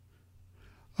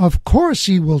Of course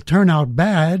he will turn out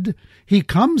bad. He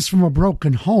comes from a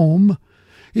broken home.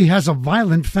 He has a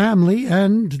violent family,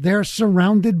 and they're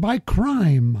surrounded by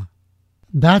crime.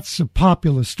 That's a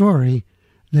popular story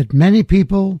that many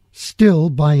people still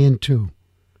buy into.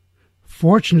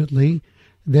 Fortunately,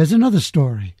 there's another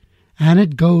story, and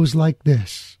it goes like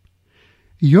this.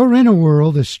 Your inner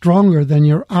world is stronger than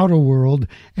your outer world,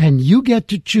 and you get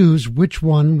to choose which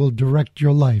one will direct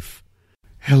your life.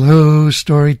 Hello,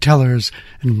 storytellers,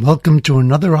 and welcome to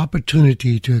another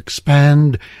opportunity to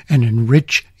expand and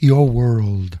enrich your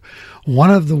world.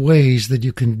 One of the ways that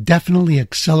you can definitely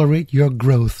accelerate your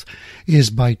growth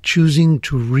is by choosing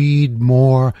to read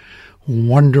more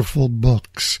wonderful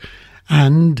books.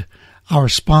 And our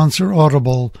sponsor,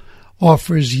 Audible,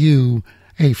 offers you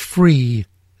a free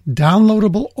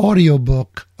downloadable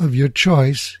audiobook of your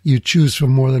choice. You choose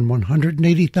from more than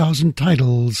 180,000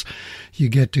 titles. You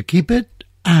get to keep it,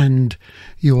 and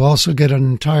you also get an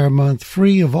entire month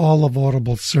free of all of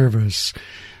Audible's service.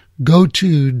 Go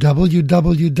to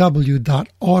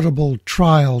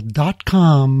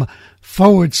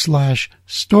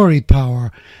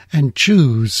www.audibletrial.com/storypower and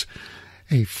choose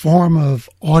a form of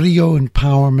audio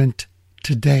empowerment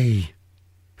today.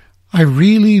 I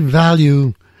really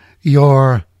value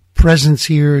your presence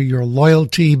here, your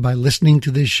loyalty by listening to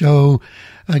this show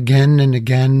again and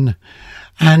again.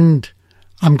 And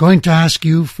I'm going to ask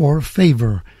you for a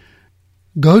favor.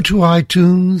 Go to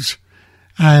iTunes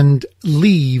and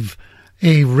leave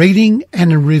a rating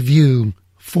and a review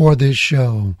for this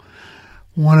show.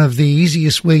 One of the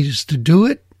easiest ways to do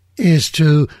it is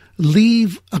to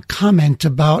leave a comment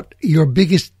about your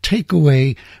biggest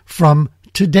takeaway from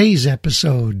today's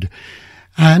episode.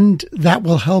 And that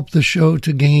will help the show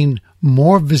to gain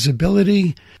more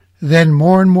visibility. Then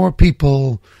more and more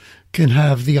people can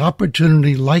have the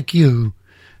opportunity, like you,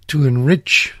 to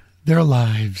enrich their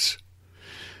lives.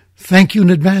 Thank you in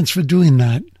advance for doing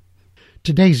that.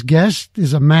 Today's guest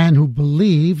is a man who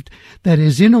believed that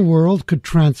his inner world could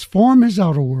transform his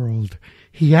outer world.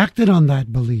 He acted on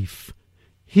that belief.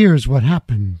 Here's what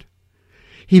happened.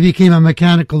 He became a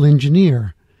mechanical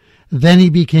engineer. Then he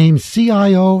became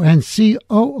CIO and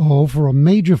COO for a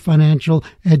major financial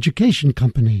education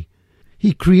company.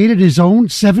 He created his own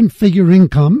 7-figure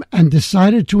income and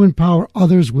decided to empower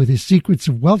others with his secrets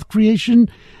of wealth creation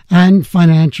and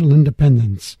financial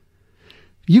independence.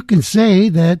 You can say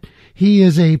that he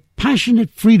is a passionate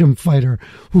freedom fighter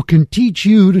who can teach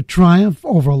you to triumph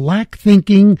over lack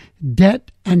thinking,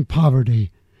 debt, and poverty.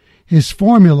 His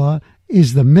formula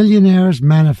is the Millionaire's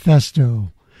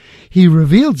Manifesto. He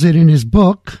reveals it in his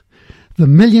book, The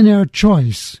Millionaire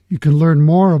Choice. You can learn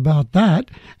more about that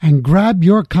and grab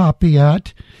your copy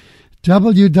at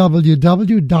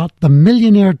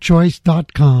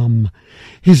www.themillionairechoice.com.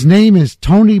 His name is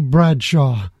Tony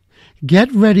Bradshaw.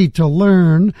 Get ready to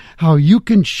learn how you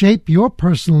can shape your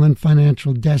personal and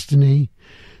financial destiny.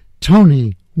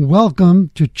 Tony,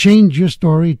 welcome to Change Your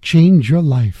Story, Change Your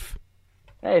Life.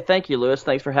 Hey, thank you, Lewis.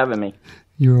 Thanks for having me.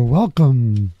 You're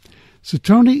welcome. So,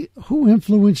 Tony, who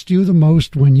influenced you the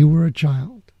most when you were a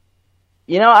child?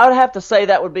 You know, I would have to say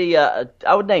that would be, I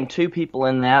would name two people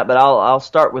in that, but I'll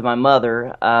start with my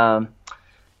mother.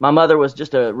 My mother was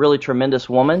just a really tremendous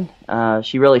woman.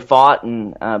 She really fought,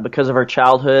 and because of her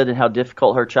childhood and how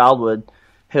difficult her childhood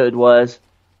was,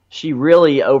 she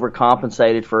really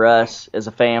overcompensated for us as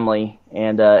a family,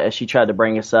 and as she tried to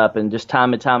bring us up. And just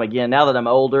time and time again, now that I'm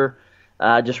older,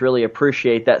 I just really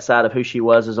appreciate that side of who she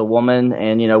was as a woman,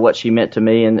 and, you know, what she meant to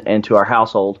me and to our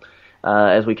household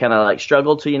as we kind of like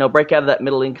struggled to, you know, break out of that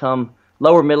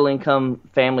lower middle income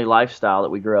family lifestyle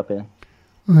that we grew up in.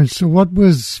 All right, so what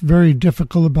was very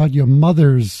difficult about your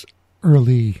mother's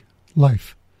early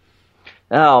life?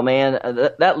 Oh, man,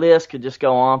 that list could just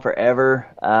go on forever.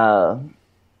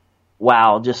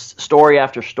 Wow, just story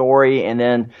after story. And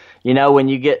then, you know, when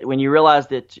you realize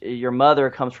that your mother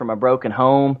comes from a broken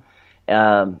home,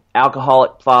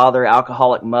 alcoholic father,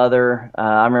 alcoholic mother.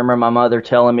 I remember my mother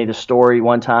telling me the story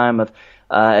one time of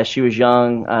as she was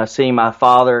young, seeing my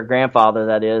grandfather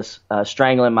that is,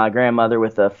 strangling my grandmother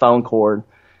with a phone cord.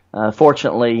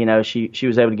 Fortunately, you know, she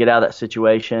was able to get out of that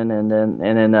situation and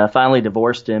then finally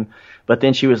divorced him. But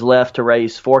then she was left to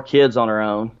raise 4 kids on her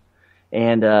own,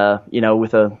 and you know,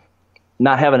 with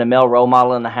not having a male role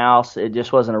model in the house, it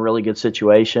just wasn't a really good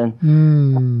situation.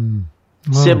 Wow.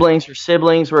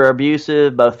 Siblings were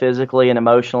abusive, both physically and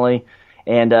emotionally.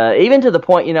 And even to the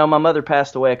point, you know, my mother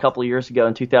passed away a couple of years ago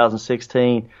in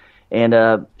 2016,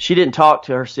 and she didn't talk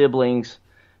to her siblings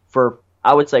for,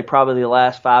 I would say, probably the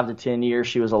last 5 to 10 years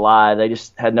she was alive. They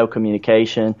just had no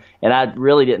communication, and I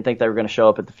really didn't think they were going to show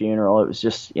up at the funeral. It was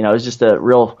just, you know, it was just a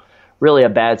real really a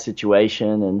bad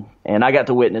situation, and I got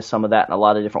to witness some of that in a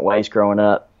lot of different ways growing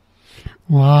up.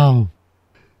 Wow.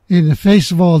 In the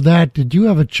face of all that, did you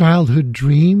have a childhood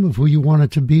dream of who you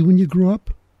wanted to be when you grew up?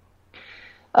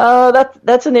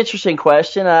 That's an interesting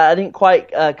question. I didn't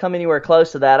quite come anywhere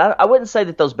close to that. I wouldn't say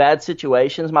that those bad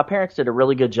situations, my parents did a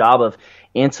really good job of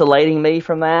insulating me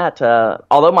from that.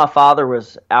 Although my father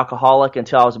was alcoholic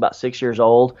until I was about 6 years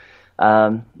old,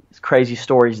 crazy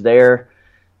stories there.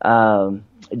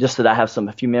 Just that I have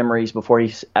a few memories before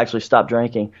he actually stopped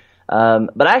drinking.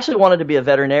 But I actually wanted to be a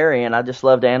veterinarian. I just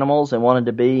loved animals and wanted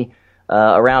to be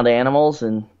around animals,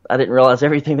 and I didn't realize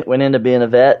everything that went into being a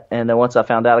vet. And then once I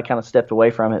found out, I kind of stepped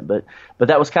away from it. But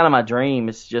that was kind of my dream.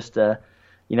 It's just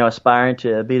aspiring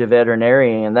to be the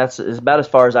veterinarian, and that's about as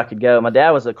far as I could go. My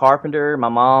dad was a carpenter. My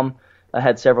mom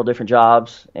had several different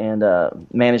jobs and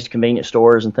managed convenience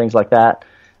stores and things like that.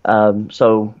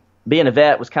 So being a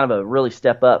vet was kind of a really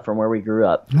step up from where we grew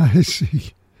up. I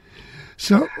see.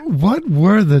 So what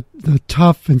were the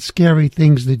tough and scary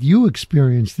things that you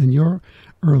experienced in your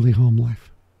early home life?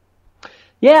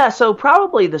 Yeah, so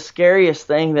probably the scariest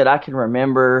thing that I can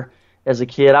remember as a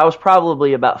kid, I was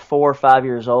probably about 4 or 5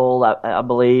 years old, I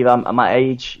believe. My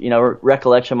age,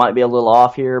 recollection might be a little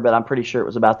off here, but I'm pretty sure it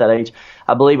was about that age.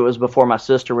 I believe it was before my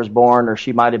sister was born, or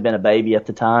she might have been a baby at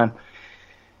the time.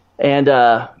 And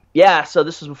so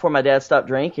this was before my dad stopped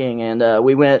drinking, and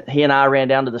he and I ran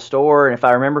down to the store, and if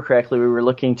I remember correctly, we were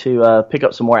looking to pick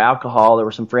up some more alcohol. There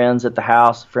were some friends at the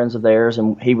house, friends of theirs,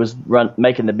 and he was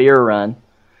making the beer run.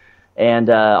 And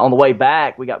on the way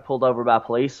back, we got pulled over by a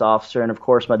police officer, and of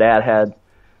course my dad had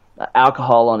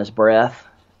alcohol on his breath,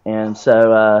 and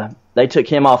so they took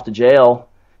him off to jail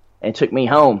and took me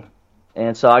home.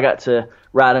 And so I got to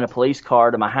ride in a police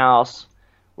car to my house,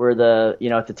 where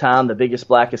at the time, the biggest,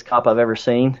 blackest cop I've ever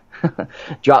seen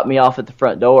dropped me off at the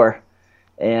front door.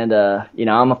 And,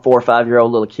 I'm a 4 or 5 year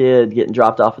old little kid getting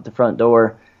dropped off at the front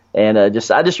door. And I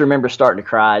just remember starting to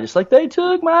cry, just like, they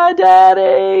took my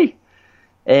daddy.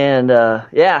 And,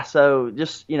 so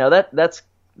just,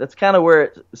 that's kind of where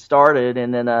it started.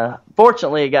 And then,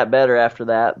 fortunately, it got better after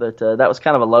that. But that was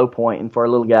kind of a low point. And for a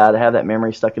little guy to have that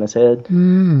memory stuck in his head,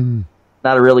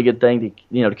 not a really good thing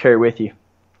to carry with you.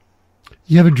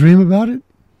 You have a dream about it?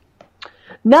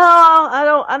 No, I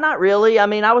don't. Not really. I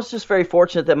mean, I was just very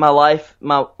fortunate that my life,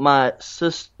 my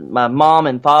mom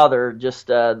and father, just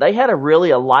they had a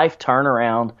life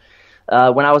turnaround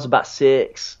when I was about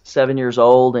 6, 7 years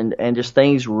old, and just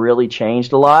things really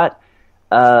changed a lot.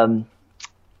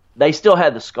 They still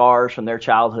had the scars from their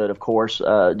childhood, of course,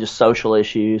 just social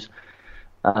issues.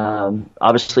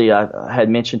 Obviously, I had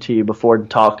mentioned to you before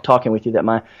talking with you that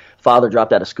my father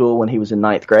dropped out of school when he was in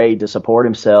 9th grade to support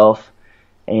himself.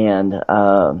 And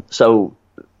so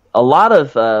a lot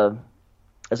of,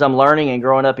 as I'm learning and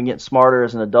growing up and getting smarter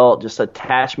as an adult, just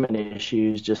attachment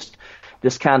issues, just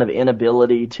this kind of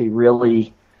inability to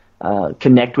really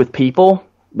connect with people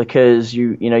because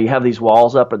you have these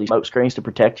walls up or these smoke screens to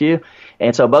protect you.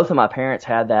 And so both of my parents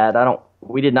had that.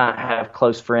 We did not have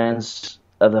close friends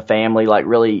of the family, like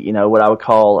really, what I would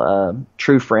call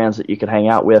true friends that you could hang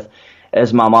out with.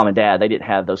 As my mom and dad, they didn't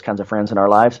have those kinds of friends in our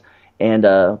lives. And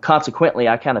consequently,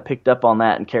 I kind of picked up on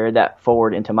that and carried that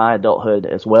forward into my adulthood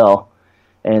as well.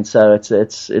 And so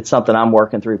it's something I'm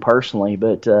working through personally,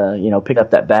 but, pick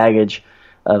up that baggage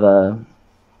of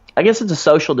I guess it's a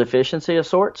social deficiency of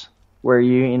sorts, where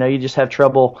you just have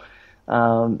trouble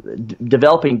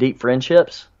developing deep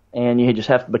friendships, and you just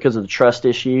have to, because of the trust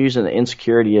issues and the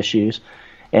insecurity issues,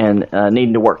 and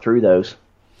needing to work through those.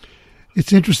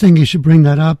 It's interesting you should bring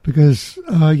that up because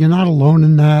you're not alone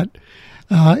in that.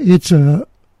 It's a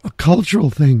cultural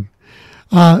thing.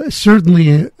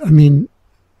 Certainly, I mean,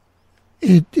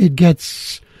 it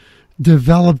gets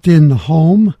developed in the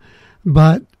home,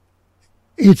 but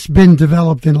it's been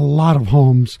developed in a lot of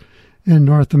homes in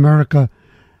North America.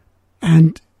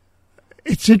 And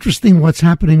it's interesting what's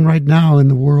happening right now in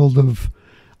the world of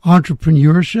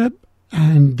entrepreneurship.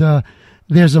 And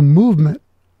there's a movement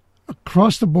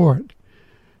across the board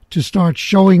to start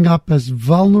showing up as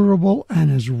vulnerable and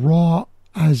as raw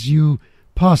as you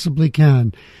possibly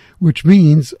can, which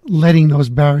means letting those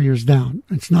barriers down.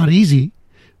 It's not easy,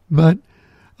 but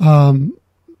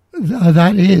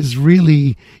that is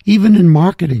really, even in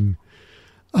marketing,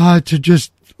 to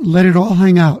just let it all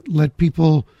hang out, let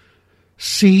people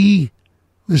see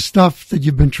the stuff that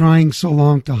you've been trying so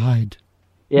long to hide.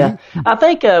 Yeah, I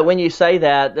think when you say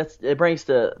that, it brings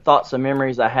to thoughts and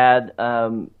memories I had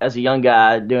as a young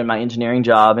guy doing my engineering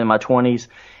job in my 20s,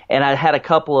 and I had a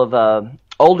couple of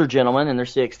older gentlemen in their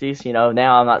 60s.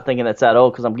 Now I'm not thinking that's that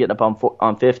old because I'm getting up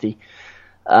on 50.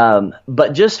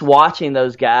 But just watching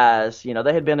those guys, you know,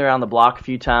 they had been around the block a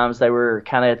few times. They were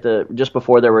kind of just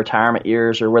before their retirement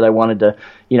years, or where they wanted to,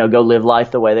 you know, go live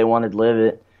life the way they wanted to live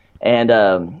it. And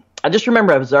I just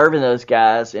remember observing those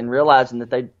guys and realizing that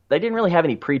they didn't really have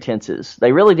any pretenses.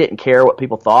 They really didn't care what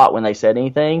people thought when they said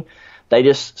anything. They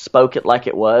just spoke it like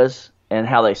it was and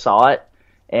how they saw it.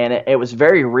 And it was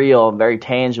very real and very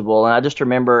tangible. And I just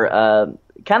remember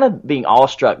kind of being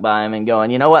awestruck by him and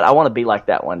going, you know what, I want to be like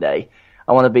that one day.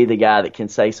 I want to be the guy that can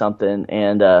say something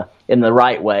and in the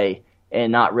right way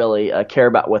and not really care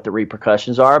about what the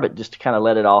repercussions are, but just to kind of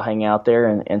let it all hang out there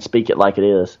and speak it like it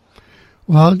is.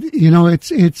 Well, you know,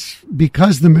 it's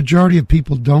because the majority of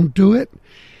people don't do it.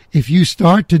 If you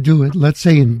start to do it, let's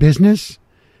say in business,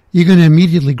 you're going to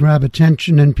immediately grab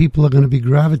attention and people are going to be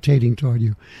gravitating toward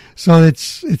you. So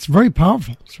it's very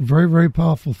powerful. It's a very, very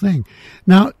powerful thing.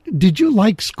 Now, did you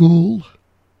like school?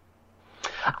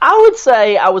 I would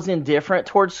say I was indifferent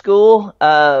towards school.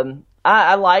 I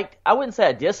wouldn't say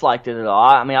I disliked it at all.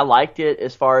 I mean, I liked it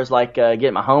as far as like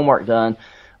getting my homework done.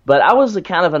 But I was a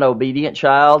kind of an obedient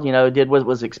child, you know, did what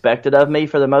was expected of me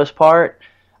for the most part.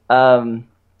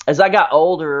 As I got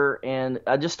older and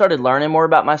I just started learning more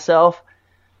about myself,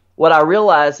 what I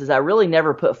realized is I really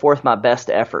never put forth my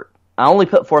best effort. I only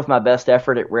put forth my best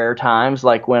effort at rare times,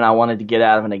 like when I wanted to get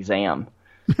out of an exam.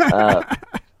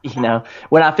 You know,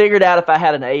 when I figured out if I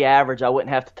had an A average, I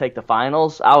wouldn't have to take the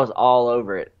finals, I was all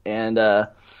over it and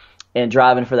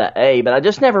driving for that A. But I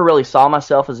just never really saw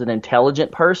myself as an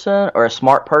intelligent person or a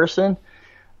smart person.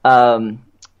 And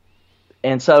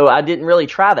so I didn't really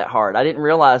try that hard. I didn't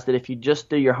realize that if you just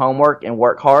do your homework and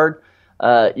work hard,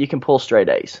 you can pull straight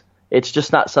A's. It's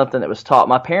just not something that was taught.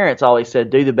 My parents always said,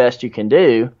 do the best you can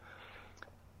do.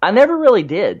 I never really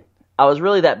did. I was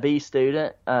really that B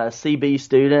student, CB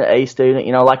student, A student,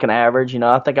 you know, like an average. You know,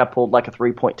 I think I pulled like a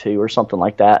 3.2 or something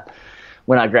like that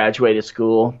when I graduated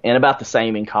school, and about the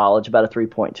same in college, about a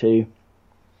 3.2.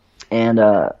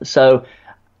 And so,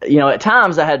 you know, at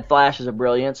times I had flashes of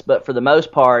brilliance, but for the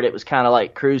most part, it was kind of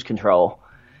like cruise control.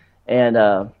 And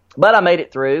but I made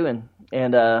it through,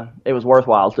 and it was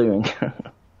worthwhile doing.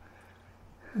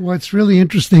 What's really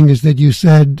interesting is that you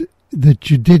said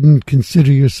that you didn't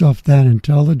consider yourself that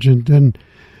intelligent, and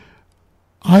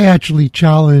I actually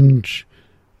challenge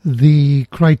the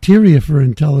criteria for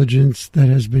intelligence that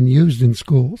has been used in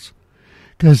schools.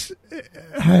 Because,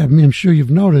 I mean, I'm sure you've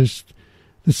noticed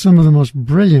that some of the most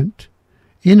brilliant,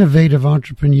 innovative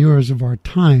entrepreneurs of our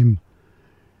time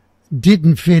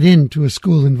didn't fit into a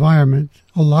school environment.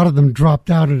 A lot of them dropped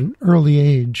out at an early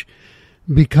age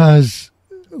because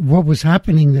what was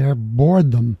happening there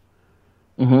bored them.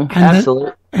 Mm-hmm.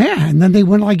 Absolutely. And then they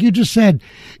went, like you just said,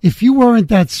 if you weren't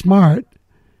that smart,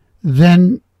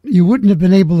 then you wouldn't have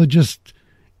been able to just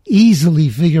easily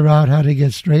figure out how to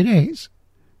get straight A's.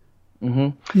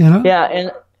 Mm-hmm. You know?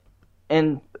 Yeah,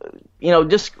 and you know,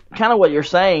 just kind of what you're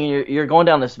saying, you're going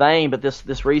down this vein, but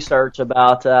this research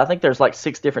about, I think there's like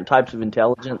 6 different types of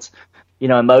intelligence. You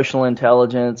know, emotional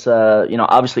intelligence, you know,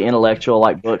 obviously intellectual,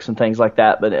 like books and things like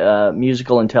that, but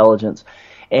musical intelligence.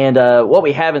 And what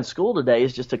we have in school today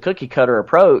is just a cookie-cutter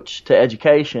approach to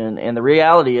education. And the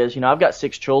reality is, you know, I've got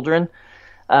 6 children,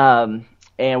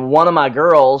 and one of my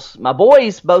girls, my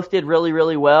boys both did really,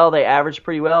 really well. They averaged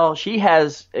pretty well. She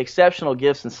has exceptional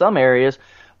gifts in some areas,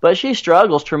 but she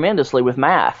struggles tremendously with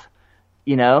math,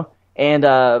 you know. And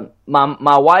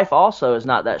my wife also is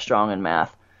not that strong in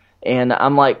math. And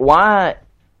I'm like, why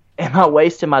am I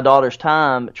wasting my daughter's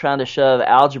time trying to shove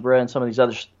algebra and some of these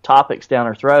other topics down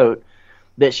her throat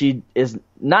that she is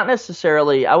not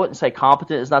necessarily, I wouldn't say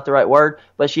competent is not the right word,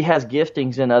 but she has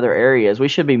giftings in other areas. We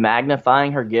should be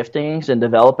magnifying her giftings and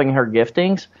developing her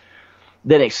giftings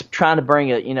than trying to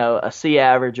bring a C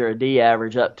average or a D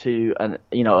average up to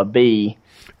a B.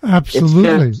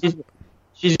 Absolutely.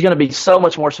 She's going to be so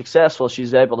much more successful if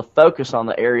she's able to focus on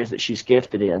the areas that she's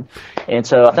gifted in. And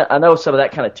so I know some of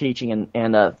that kind of teaching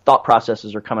and thought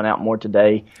processes are coming out more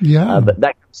today. Yeah. But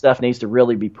that kind of stuff needs to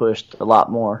really be pushed a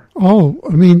lot more. Oh,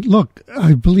 I mean, look,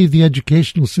 I believe the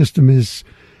educational system is,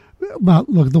 well,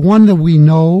 look, the one that we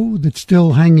know that's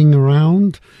still hanging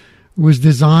around was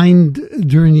designed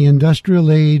during the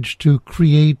industrial age to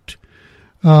create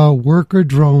worker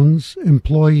drones,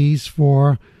 employees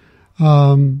for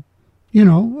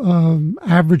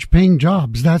average paying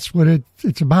jobs. That's what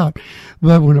it's about.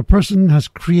 But when a person has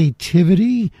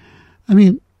creativity, I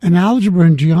mean, an algebra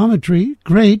and geometry,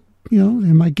 great, they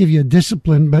might give you a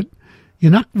discipline, but you're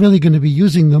not really going to be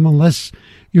using them unless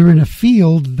you're in a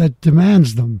field that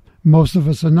demands them. Most of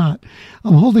us are not.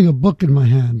 I'm holding a book in my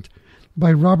hand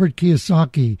by Robert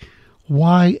Kiyosaki,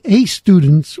 Why A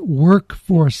Students Work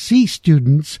for C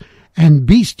Students and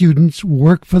B students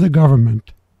work for the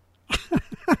government.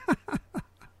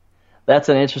 That's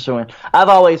an interesting one. I've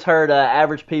always heard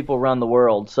average people run the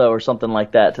world, or something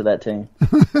like that to that team.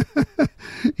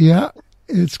 Yeah,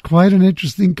 it's quite an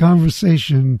interesting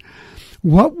conversation.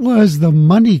 What was the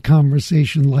money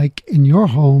conversation like in your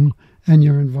home and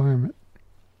your environment?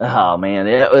 Oh man,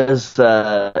 it was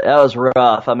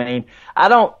rough. I mean,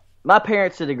 my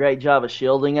parents did a great job of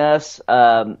shielding us.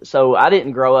 So I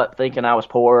didn't grow up thinking I was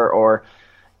poor or,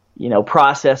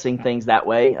 processing things that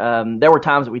way. There were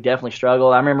times that we definitely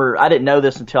struggled. I remember, I didn't know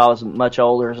this until I was much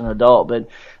older as an adult, but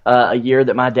a year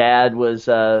that my dad was,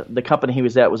 the company he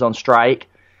was at was on strike.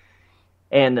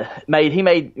 And he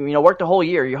made, worked the whole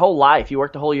year, your whole life. You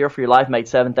worked the whole year for your life, made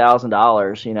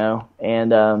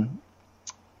 $7,000,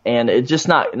 and it's just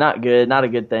not good, not a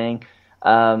good thing.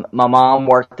 My mom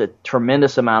worked a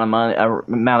tremendous amount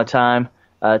of time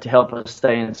to help us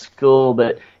stay in school,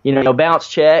 but bounce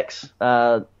checks,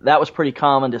 that was pretty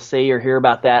common to see or hear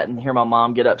about that, and hear my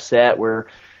mom get upset where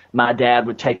my dad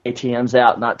would take ATMs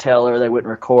out, not tell her, they wouldn't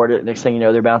record it. Next thing you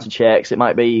know, they're bouncing checks. It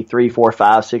might be 3, 4,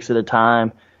 5, 6 at a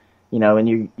time.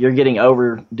 And you're getting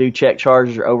overdue check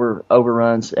charges or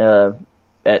overruns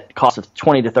at cost of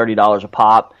 $20 to $30 a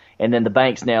pop, and then the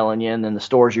bank's nailing you, and then the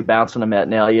stores you're bouncing them at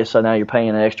nail you, so now you're paying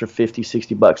an extra $50,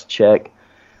 $60 a check,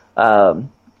 and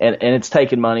it's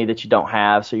taking money that you don't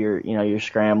have, so you're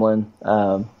scrambling.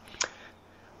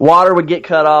 Water would get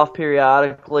cut off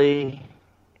periodically.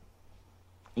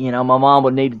 My mom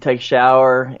would need to take a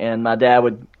shower, and my dad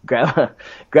would grab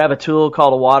a tool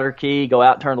called a water key, go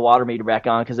out and turn the water meter back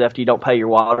on, because after you don't pay your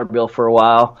water bill for a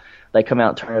while, they come out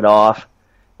and turn it off.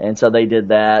 And so they did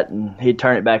that, and he'd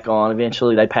turn it back on.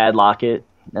 Eventually they padlock it,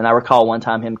 and I recall one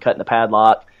time him cutting the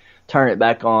padlock, turn it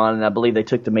back on, and I believe they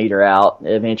took the meter out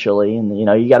eventually, and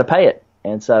you got to pay it.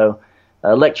 And so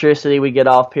electricity we get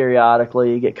off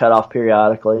periodically, get cut off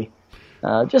periodically.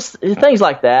 Just things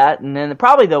like that. And then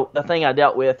probably the thing I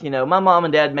dealt with, my mom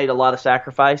and dad made a lot of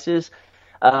sacrifices,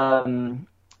 and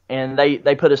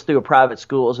they put us through a private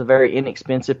school. It was a very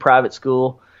inexpensive private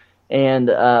school, and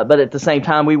but at the same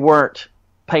time we weren't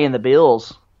paying the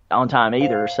bills on time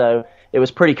either. So it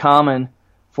was pretty common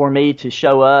for me to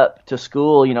show up to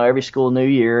school, every school New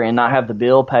Year, and not have the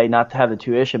bill paid, not to have the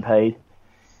tuition paid,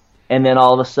 and then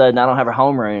all of a sudden I don't have a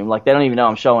homeroom. Like, they don't even know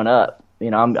I'm showing up.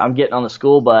 I'm getting on the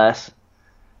school bus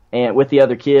and with the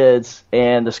other kids,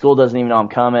 and the school doesn't even know I'm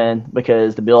coming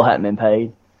because the bill hadn't been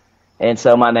paid. And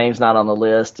so my name's not on the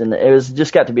list. And it was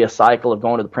just got to be a cycle of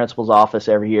going to the principal's office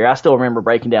every year. I still remember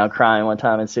breaking down crying one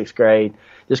time in 6th grade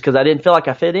just because I didn't feel like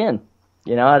I fit in.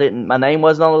 My name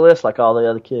wasn't on the list like all the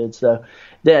other kids. So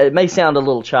it may sound a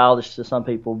little childish to some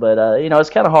people, but, it's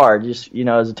kind of hard just,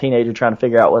 as a teenager trying to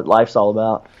figure out what life's all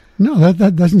about. No,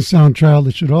 that doesn't sound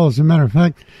childish at all. As a matter of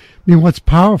fact, what's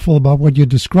powerful about what you're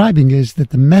describing is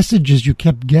that the messages you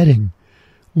kept getting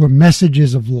were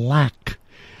messages of lack.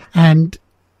 And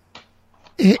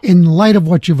in light of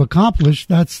what you've accomplished,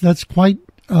 that's quite,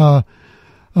 now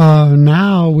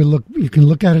you can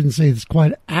look at it and say it's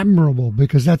quite admirable,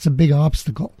 because that's a big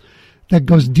obstacle that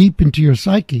goes deep into your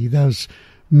psyche. Those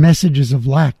messages of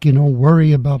lack,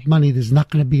 worry about money, there's not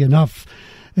going to be enough,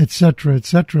 etc.,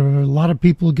 etc. A lot of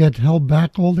people get held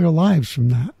back all their lives from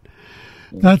that.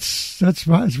 That's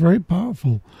very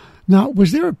powerful. Now,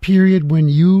 was there a period when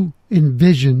you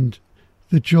envisioned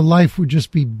that your life would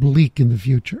just be bleak in the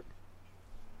future?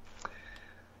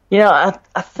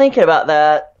 I think about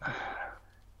that.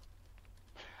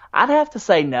 I'd have to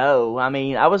say no. I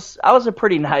mean, I was a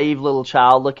pretty naive little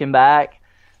child looking back.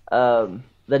 The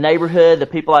neighborhood, the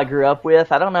people I grew up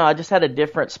with, I don't know, I just had a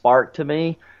different spark to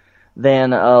me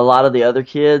than a lot of the other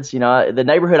kids. The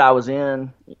neighborhood I was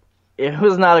in, it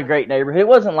was not a great neighborhood. It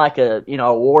wasn't like a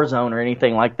war zone or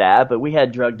anything like that, but we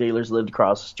had drug dealers that lived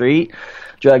across the street,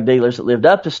 drug dealers that lived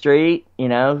up the street,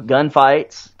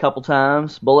 gunfights a couple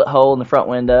times, bullet hole in the front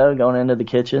window going into the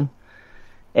kitchen.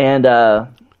 And,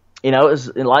 it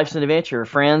was life's an adventure.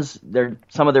 Friends,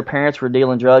 some of their parents were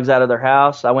dealing drugs out of their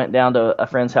house. I went down to a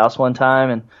friend's house one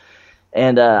time,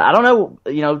 and I don't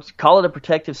know, call it a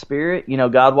protective spirit,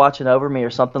 God watching over me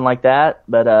or something like that.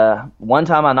 But one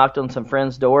time I knocked on some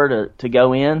friend's door to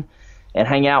go in and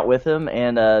hang out with them,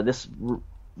 and this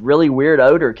really weird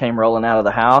odor came rolling out of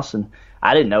the house, and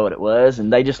I didn't know what it was.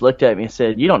 And they just looked at me and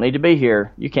said, "You don't need to be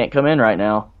here. You can't come in right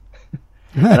now."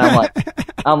 And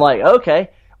I'm like, okay.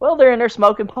 Well, they're in there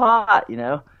smoking pot,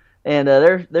 and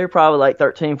they're probably like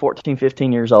 13, 14,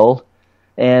 15 years old,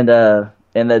 and the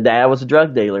dad was a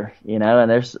drug dealer,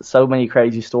 and there's so many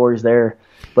crazy stories there.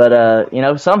 But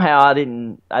somehow I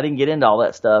didn't get into all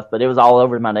that stuff, but it was all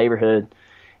over my neighborhood,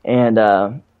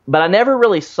 and but I never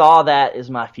really saw that as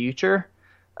my future.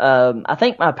 I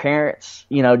think my parents,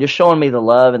 just showing me the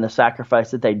love and the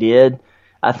sacrifice that they did,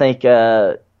 I think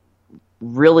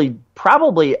really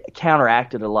probably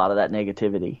counteracted a lot of that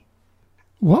negativity.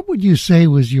 What would you say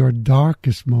was your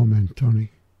darkest moment, Tony?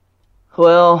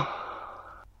 Well,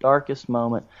 darkest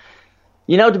moment.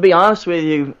 To be honest with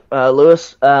you,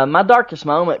 Lewis, my darkest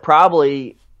moment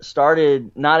probably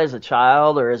started not as a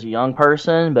child or as a young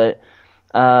person, but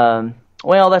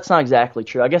well, that's not exactly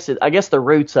true. I guess the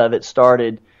roots of it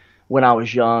started when I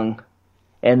was young,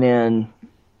 and then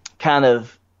kind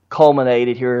of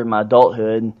culminated here in my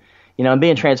adulthood. And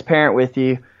being transparent with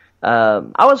you,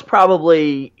 I was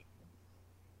probably,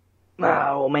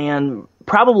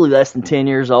 probably less than 10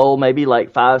 years old, maybe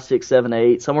like 5, 6, 7,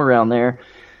 8, somewhere around there.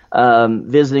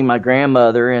 Visiting my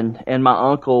grandmother, and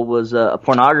my uncle was a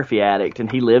pornography addict, and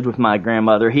he lived with my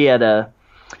grandmother. He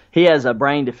has a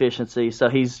brain deficiency, so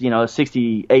he's a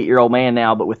 68-year-old man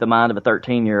now, but with the mind of a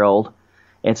 13-year-old,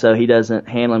 and so he doesn't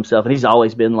handle himself, and he's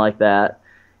always been like that.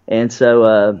 And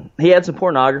so he had some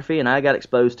pornography, and I got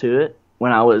exposed to it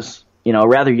when I was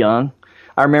rather young.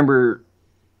 I remember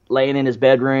laying in his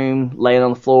bedroom, laying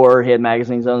on the floor, he had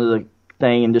magazines under the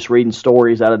thing, and just reading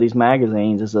stories out of these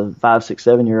magazines as a 5, 6,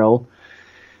 7-year-old,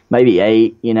 maybe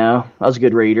 8. I was a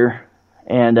good reader,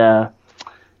 and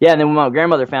and then when my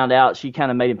grandmother found out, she kind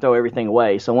of made him throw everything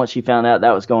away. So once she found out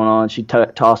that was going on, she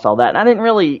tossed all that, and I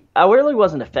really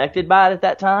wasn't affected by it at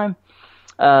that time.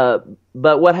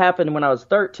 But what happened when I was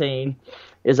 13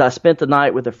 is I spent the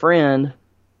night with a friend,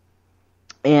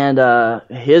 and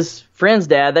his friend's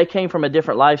dad. They came from a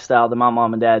different lifestyle than my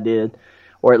mom and dad did,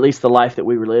 or at least the life that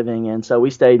we were living. And so we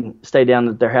stayed down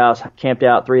at their house, camped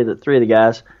out, three of the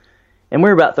guys, and we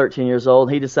were about 13 years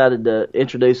old. He decided to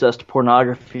introduce us to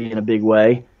pornography in a big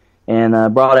way, and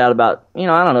brought out about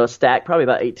a stack, probably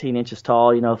about 18 inches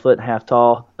tall, a foot and a half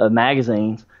tall, of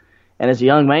magazines. And as a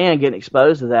young man getting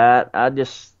exposed to that, I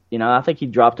just I think he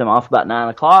dropped him off about 9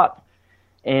 o'clock,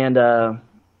 and I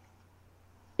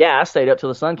stayed up till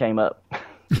the sun came up.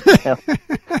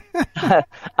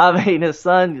 I mean, all of a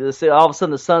sudden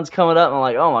the sun's coming up, and I'm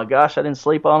like, oh my gosh, I didn't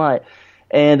sleep all night.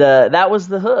 And that was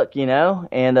the hook,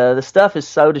 and the stuff is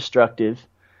so destructive.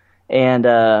 And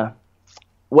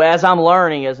as I'm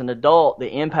learning as an adult, the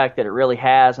impact that it really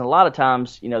has, and a lot of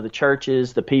times, the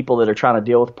churches, the people that are trying to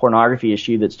deal with the pornography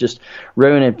issue that's just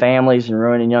ruining families and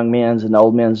ruining young men's and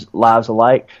old men's lives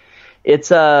alike, it's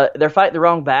they're fighting the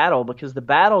wrong battle, because the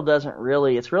battle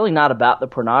it's really not about the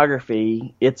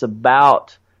pornography. It's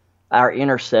about our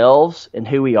inner selves and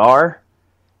who we are,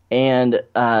 and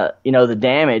the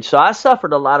damage. So I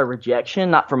suffered a lot of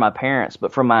rejection, not from my parents,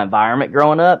 but from my environment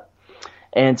growing up.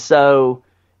 And so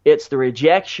it's the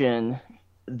rejection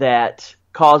that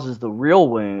causes the real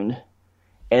wound,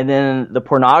 and then the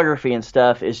pornography and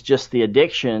stuff is just the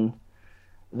addiction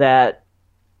that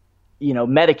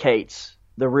medicates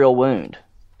the real wound.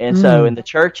 And so in the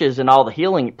churches and all the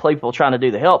healing people trying to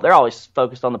do the help, they're always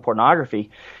focused on the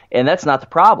pornography, and that's not the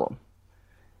problem.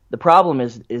 The problem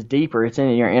is deeper. It's in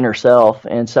your inner self.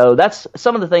 And so that's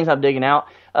some of the things I'm digging out.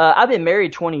 I've been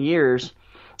married 20 years,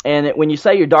 and when you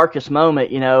say your darkest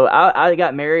moment, I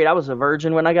got married. I was a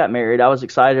virgin when I got married. I was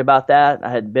excited about that. I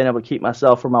had been able to keep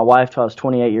myself from my wife till I was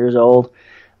 28 years old.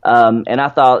 And I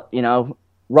thought,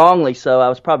 wrongly so, I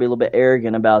was probably a little bit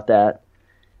arrogant about that.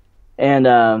 And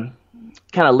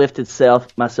kind of lifted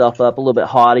myself up, a little bit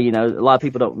haughty. A lot of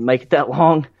people don't make it that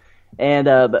long. And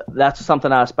but that's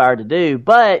something I aspired to do.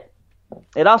 But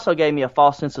it also gave me a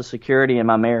false sense of security in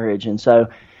my marriage. And so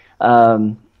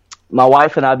my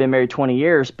wife and I have been married 20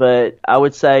 years, but I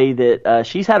would say that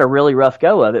she's had a really rough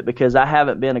go of it, because I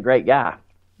haven't been a great guy,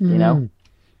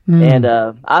 And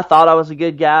I thought I was a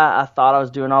good guy. I thought I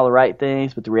was doing all the right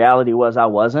things, but the reality was I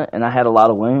wasn't, and I had a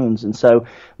lot of wounds. And so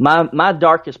my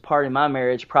darkest part in my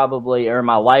marriage or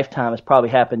my lifetime has probably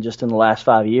happened just in the last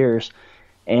 5 years.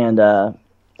 And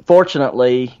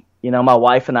fortunately, my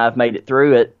wife and I have made it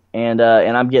through it, and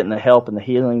I'm getting the help and the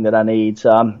healing that I need. So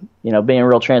I'm, being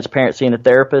real transparent, seeing a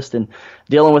therapist, and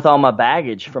dealing with all my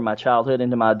baggage from my childhood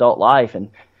into my adult life.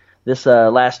 And this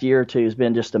last year or two has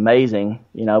been just amazing.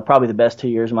 Probably the best 2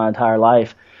 years of my entire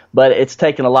life. But it's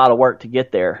taken a lot of work to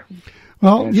get there.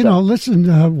 Well,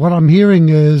 listen, what I'm hearing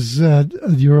is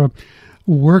you're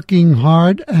working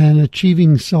hard and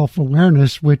achieving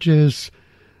self-awareness, which is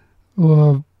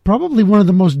probably one of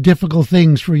the most difficult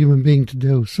things for a human being to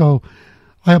do. So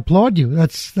I applaud you.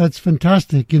 That's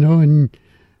fantastic, and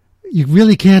you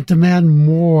really can't demand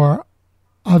more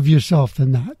of yourself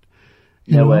than that.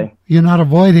 No way. You're not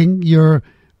avoiding, you're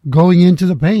going into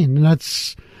the pain. And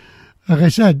that's like I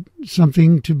said,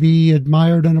 something to be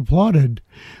admired and applauded.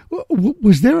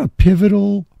 Was there a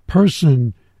pivotal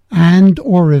person and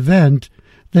or event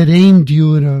that aimed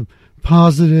you in a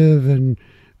positive and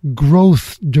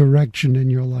growth direction in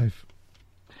your life?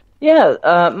 Yeah,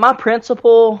 my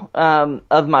principal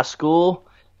of my school,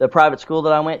 the private school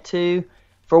that I went to,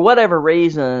 for whatever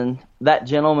reason, that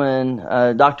gentleman,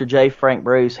 Dr. J. Frank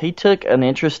Bruce, he took an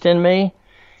interest in me,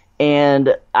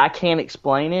 and I can't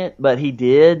explain it, but he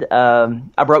did.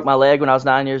 I broke my leg when I was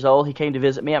 9 years old. He came to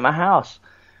visit me at my house.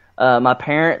 My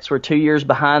parents were 2 years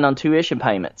behind on tuition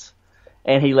payments,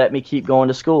 and he let me keep going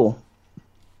to school.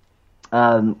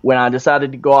 When I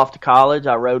decided to go off to college,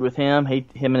 I rode with him, him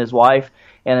and his wife,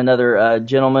 and another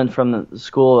gentleman from the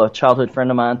school, a childhood friend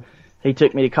of mine. He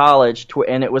took me to college,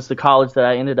 and it was the college that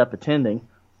I ended up attending.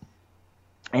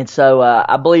 And so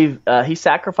I believe he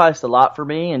sacrificed a lot for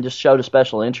me and just showed a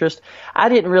special interest. I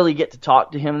didn't really get to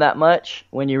talk to him that much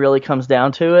when it really comes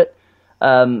down to it.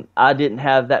 I didn't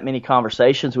have that many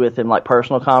conversations with him, like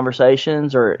personal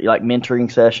conversations or like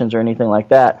mentoring sessions or anything like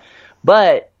that.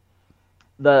 But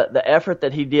the effort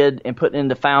that he did in putting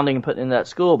into founding and putting into that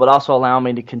school, but also allowing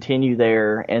me to continue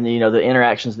there, and the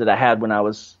interactions that I had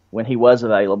when he was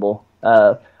available,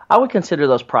 I would consider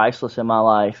those priceless in my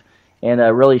life, and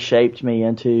really shaped me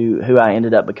into who I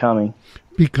ended up becoming.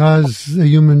 Because a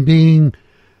human being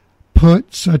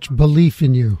put such belief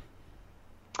in you.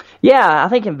 Yeah, I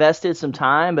think invested some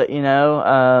time, but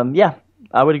yeah,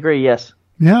 I would agree. Yes.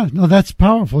 Yeah, no, that's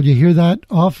powerful. You hear that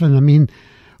often. I mean,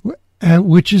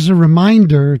 which is a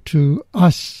reminder to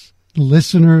us,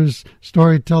 listeners,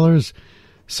 storytellers.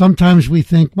 Sometimes we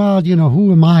think, well,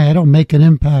 who am I? I don't make an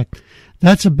impact.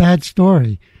 That's a bad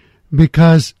story,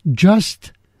 because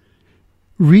just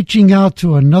reaching out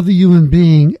to another human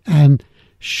being and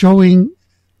showing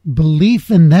belief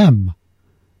in them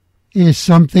is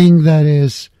something that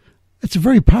it's a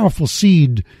very powerful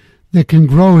seed that can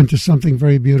grow into something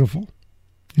very beautiful.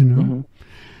 Mm-hmm.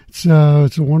 It's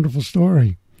a wonderful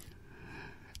story.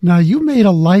 Now, you made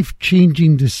a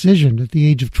life-changing decision at the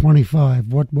age of 25.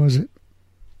 What was it?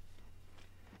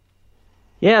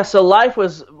 Yeah, so life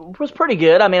was pretty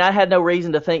good. I mean, I had no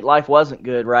reason to think life wasn't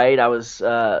good, right? I was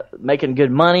making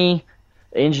good money,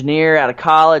 engineer out of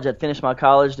college. I'd finished my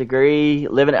college degree,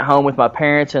 living at home with my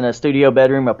parents in a studio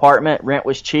bedroom apartment. Rent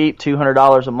was cheap,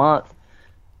 $200 a month.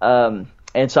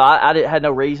 And so I had no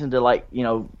reason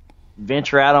to,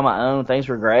 venture out on my own. Things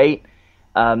were great.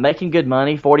 Making good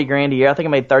money, $40,000 a year. I think I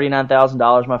made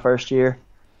 $39,000 my first year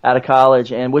out of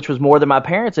college, and which was more than my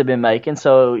parents had been making.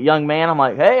 So, young man, I'm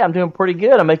like, hey, I'm doing pretty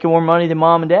good. I'm making more money than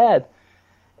mom and dad.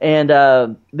 And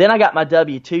then I got my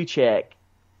W-2 check,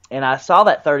 and I saw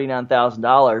that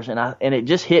 $39,000, and it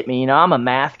just hit me. I'm a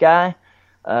math guy.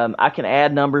 I can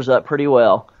add numbers up pretty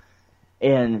well.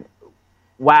 And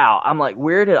wow, I'm like,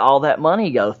 where did all that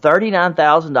money go?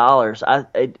 $39,000.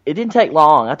 It didn't take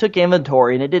long. I took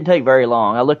inventory, and it didn't take very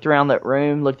long. I looked around that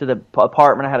room, looked at the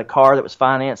apartment. I had a car that was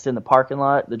financed in the parking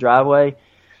lot, the driveway.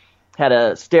 Had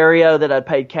a stereo that I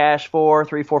paid cash for,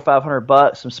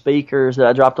 $500, some speakers that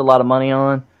I dropped a lot of money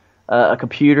on, a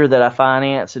computer that I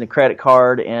financed, and a credit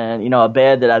card, and a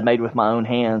bed that I'd made with my own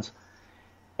hands.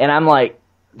 And I'm like,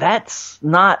 that's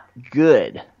not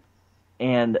good,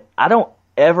 and I don't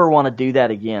ever want to do that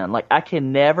again. Like, I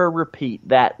can never repeat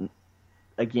that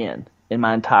again in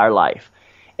my entire life.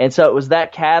 And so it was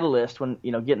that catalyst when,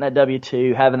 getting that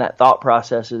W-2, having that thought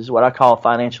process is what I call a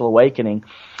financial awakening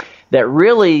that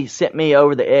really sent me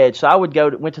over the edge. So I went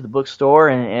to the bookstore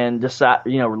and decide,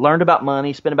 learned about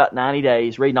money, spent about 90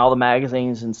 days reading all the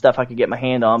magazines and stuff I could get my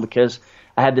hand on, because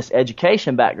I had this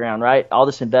education background, right? All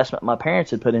this investment my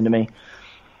parents had put into me.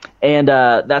 And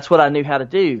that's what I knew how to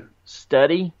do: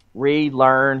 study, read,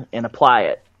 learn, and apply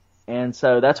it. And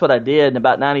so that's what I did. And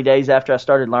about 90 days after I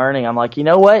started learning, I'm like, you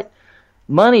know what?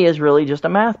 Money is really just a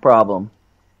math problem.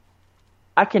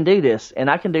 I can do this, and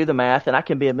I can do the math, and I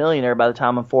can be a millionaire by the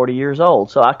time I'm 40 years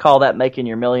old. So I call that making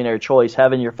your millionaire choice,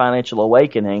 having your financial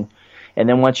awakening. And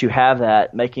then once you have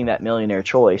that, making that millionaire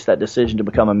choice, that decision to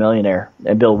become a millionaire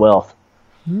and build wealth.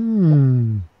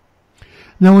 Now,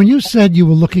 when you said you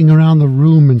were looking around the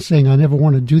room and saying, I never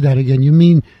want to do that again, you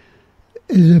mean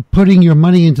putting your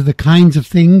money into the kinds of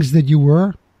things that you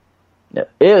were? It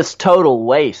was total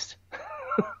waste.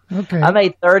 Okay. I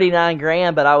made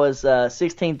 $39,000, but I was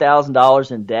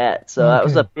 $16,000 in debt. So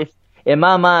okay. That was in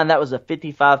my mind, that was a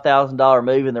 $55,000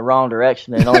 move in the wrong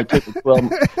direction, and it only took me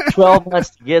 12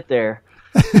 months to get there.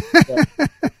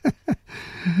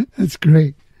 That's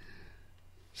great.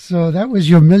 So that was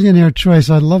your millionaire choice.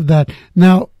 I love that.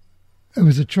 Now, it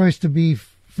was a choice to be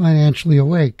financially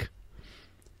awake.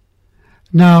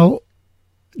 Now,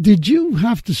 did you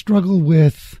have to struggle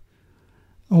with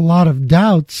a lot of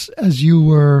doubts as you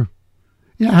were,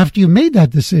 after you made that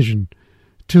decision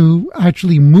to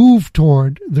actually move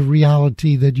toward the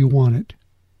reality that you wanted?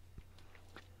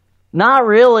 Not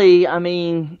really. I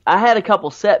mean, I had a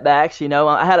couple setbacks. When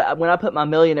I put my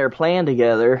millionaire plan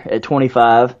together at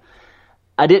 25,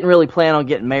 I didn't really plan on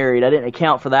getting married. I didn't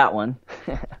account for that one.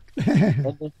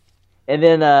 And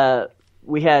then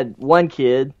we had one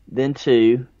kid, then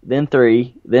two, then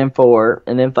three, then four,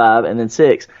 and then five, and then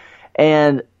six.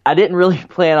 And I didn't really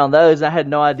plan on those. I had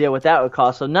no idea what that would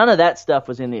cost. So none of that stuff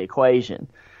was in the equation.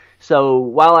 So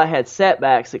while I had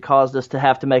setbacks that caused us to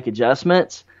have to make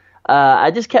adjustments,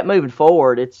 I just kept moving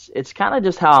forward. It's kind of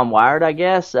just how I'm wired, I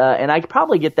guess. And I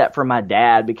probably get that from my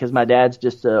dad, because my dad's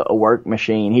just a work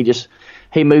machine.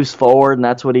 He moves forward, and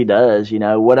that's what he does.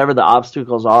 Whatever the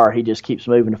obstacles are, he just keeps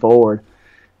moving forward.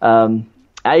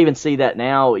 I even see that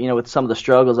now, with some of the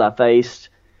struggles I faced,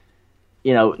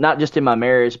 not just in my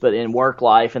marriage, but in work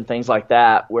life and things like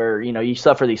that, where, you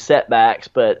suffer these setbacks,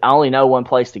 but I only know one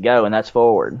place to go, and that's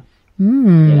forward. I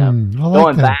like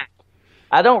going that. back.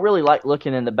 I don't really like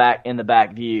looking in the back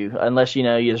view unless,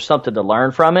 there's something to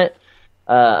learn from it.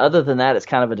 Other than that, it's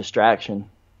kind of a distraction.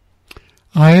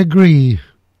 I agree.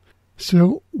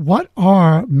 So what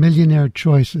are millionaire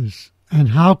choices, and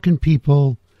how can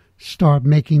people start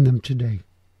making them today?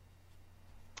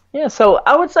 Yeah, so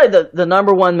I would say the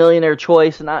number one millionaire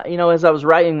choice, and as I was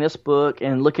writing this book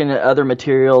and looking at other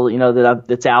material,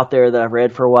 that's out there that I've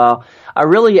read for a while, I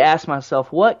really asked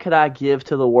myself, what could I give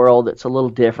to the world that's a little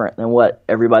different than what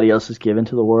everybody else is giving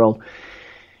to the world?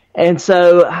 And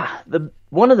so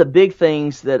one of the big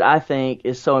things that I think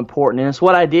is so important, and it's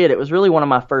what I did, it was really one of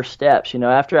my first steps.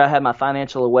 After I had my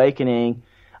financial awakening,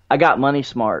 I got money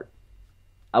smart.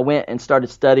 I went and started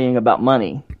studying about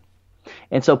money.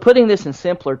 And so putting this in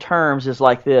simpler terms is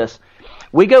like this.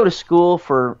 We go to school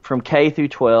from K through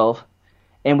 12,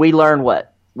 and we learn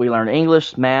what? We learn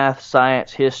English, math,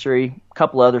 science, history, a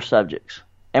couple other subjects.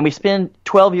 And we spend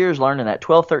 12 years learning that,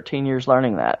 12, 13 years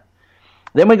learning that.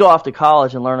 Then we go off to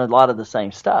college and learn a lot of the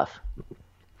same stuff.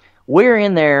 Where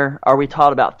in there are we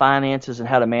taught about finances and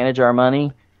how to manage our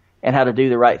money and how to do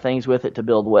the right things with it to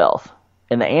build wealth?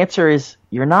 And the answer is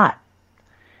you're not.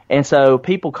 And so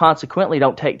people consequently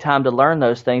don't take time to learn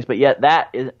those things, but yet that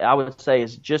is, I would say,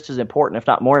 is just as important, if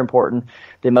not more important,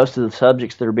 than most of the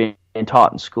subjects that are being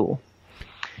taught in school.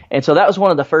 And so that was one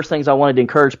of the first things I wanted to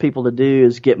encourage people to do,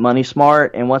 is get money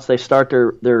smart. And once they start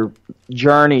their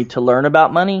journey to learn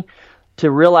about money,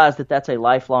 to realize that that's a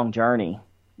lifelong journey.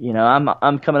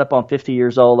 I'm coming up on 50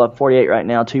 years old. I'm 48 right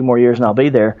now. 2 more years and I'll be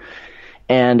there.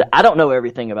 And I don't know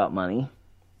everything about money.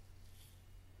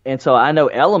 And so I know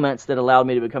elements that allowed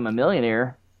me to become a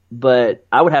millionaire, but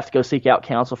I would have to go seek out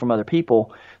counsel from other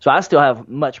people. So I still have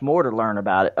much more to learn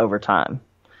about it over time.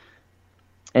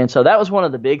 And so that was one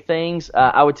of the big things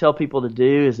I would tell people to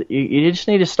do, is that you just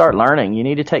need to start learning. You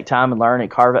need to take time and learn and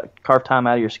carve time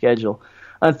out of your schedule.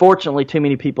 Unfortunately, too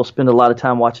many people spend a lot of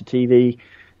time watching TV,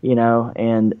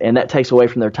 and that takes away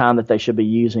from their time that they should be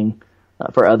using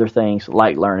for other things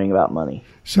like learning about money.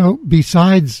 So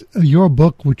besides your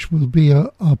book, which will be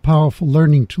a powerful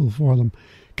learning tool for them,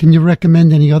 can you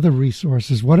recommend any other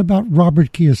resources? What about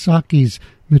Robert Kiyosaki's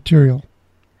material?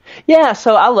 Yeah,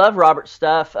 so I love Robert's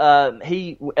stuff.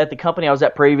 He, at the company I was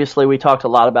at previously, we talked a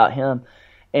lot about him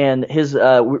and his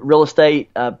real estate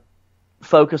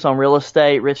focus on real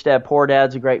estate. Rich Dad, Poor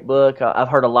Dad's a great book. I've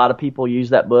heard a lot of people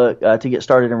use that book to get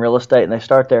started in real estate, and they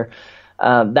start there.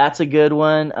 That's a good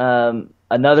one.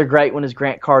 Another great one is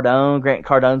Grant Cardone. Grant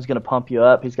Cardone's going to pump you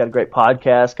up. He's got a great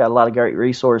podcast, got a lot of great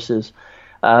resources.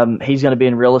 He's going to be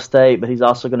in real estate, but he's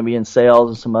also going to be in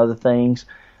sales and some other things.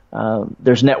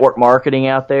 There's network marketing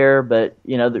out there, but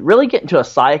really get into a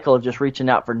cycle of just reaching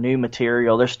out for new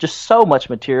material. There's just so much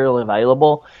material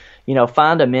available.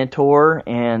 Find a mentor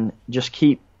and just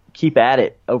keep at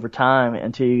it over time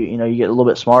until you get a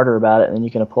little bit smarter about it, and then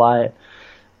you can apply it.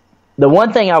 The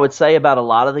one thing I would say about a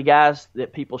lot of the guys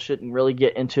that people shouldn't really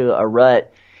get into a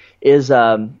rut is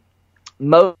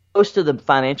most of the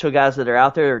financial guys that are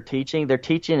out there they're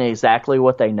teaching exactly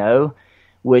what they know,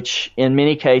 which in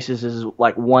many cases is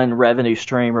like one revenue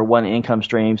stream or one income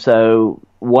stream. So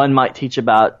one might teach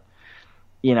about,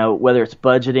 whether it's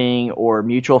budgeting or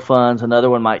mutual funds. Another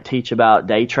one might teach about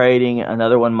day trading.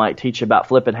 Another one might teach about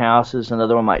flipping houses.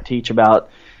 Another one might teach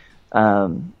about,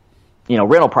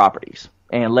 rental properties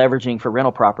and leveraging for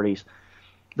rental properties.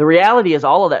 The reality is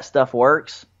all of that stuff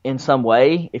works in some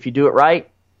way if you do it right.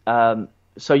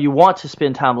 So you want to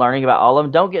spend time learning about all of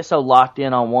them. Don't get so locked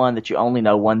in on one that you only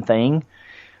know one thing,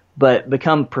 but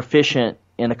become proficient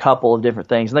in a couple of different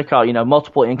things. And they call it,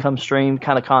 multiple income stream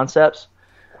kind of concepts,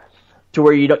 to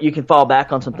where you can fall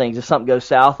back on some things. If something goes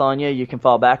south on you, you can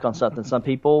fall back on something. Some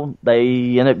people,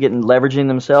 they end up leveraging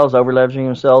themselves, over leveraging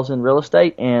themselves in real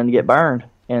estate and get burned.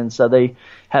 And so they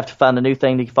have to find a new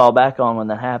thing to fall back on when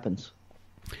that happens.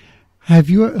 I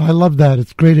love that.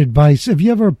 It's great advice. Have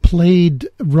you ever played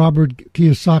Robert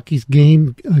Kiyosaki's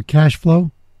game, Cash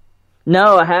Flow?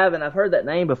 No, I haven't. I've heard that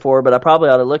name before, but I probably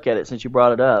ought to look at it since you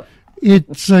brought it up.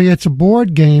 It's a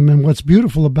board game, and what's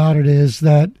beautiful about it is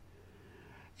that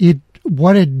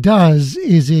what it does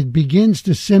is it begins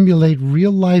to simulate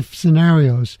real life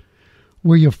scenarios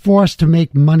where you're forced to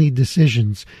make money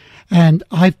decisions. And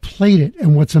I've played it,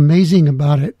 and what's amazing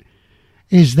about it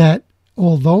is that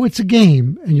although it's a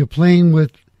game and you're playing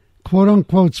with quote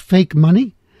unquote fake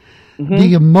money,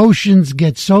 the emotions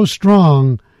get so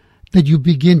strong that you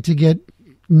begin to get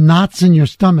knots in your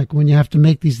stomach when you have to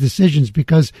make these decisions,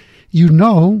 because you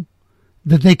know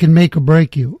that they can make or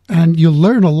break you. And you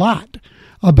learn a lot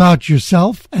about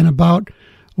yourself and about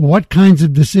what kinds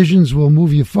of decisions will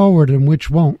move you forward and which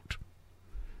won't.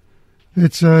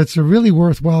 It's a really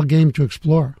worthwhile game to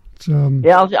explore.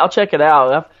 Yeah, I'll check it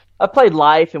out. I've played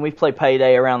Life, and we've played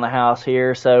Payday around the house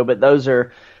here. But those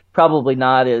are probably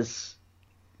not as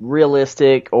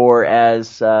realistic or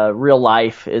as real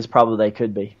life as probably they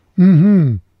could be.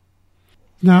 Mm-hmm.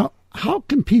 Now, how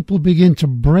can people begin to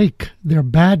break their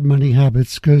bad money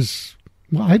habits? Because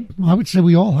I would say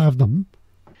we all have them.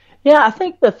 Yeah, I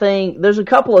think there's a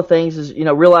couple of things is,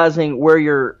 realizing where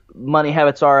your money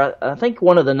habits are. I think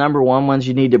one of the number one ones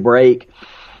you need to break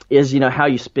is, how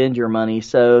you spend your money.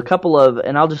 So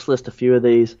and I'll just list a few of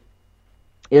these,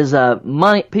 is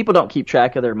money. People don't keep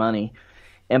track of their money.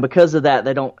 And because of that,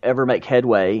 they don't ever make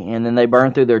headway. And then they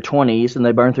burn through their 20s and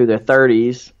they burn through their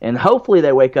 30s. And hopefully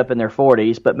they wake up in their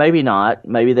 40s, but maybe not.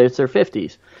 Maybe it's their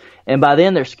 50s. And by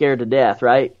then they're scared to death,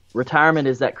 right? Retirement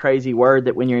is that crazy word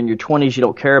that when you're in your 20s, you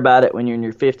don't care about it. When you're in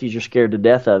your 50s, you're scared to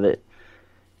death of it.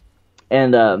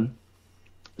 And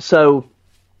so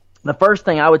the first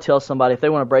thing I would tell somebody if they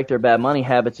want to break their bad money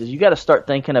habits is you got to start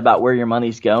thinking about where your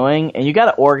money's going, and you got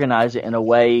to organize it in a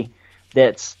way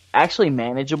that's actually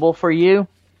manageable for you.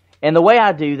 And the way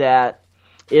I do that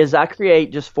is I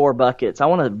create just 4 buckets. I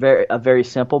want a very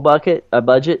simple budget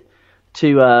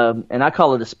and I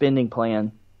call it a spending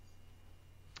plan.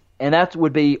 And that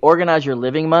would be organize your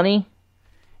living money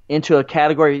into a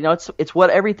category. It's what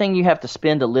everything you have to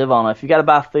spend to live on. If you got to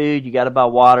buy food, you got to buy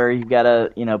water, you got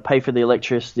to pay for the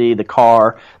electricity, the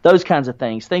car, those kinds of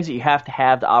things that you have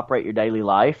to operate your daily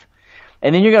life.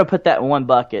 And then you're going to put that in one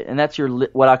bucket, and that's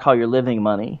what I call your living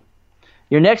money.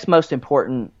 Your next most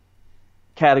important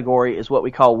category is what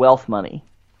we call wealth money.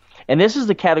 And this is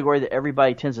the category that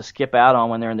everybody tends to skip out on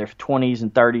when they're in their 20s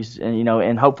and 30s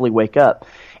and hopefully wake up.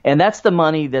 And that's the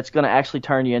money that's going to actually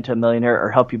turn you into a millionaire or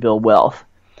help you build wealth.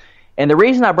 And the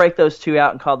reason I break those two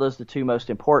out and call those the two most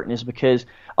important is because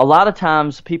a lot of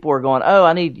times people are going,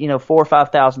 I need $4,000 or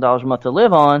 $5,000 a month to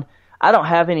live on. I don't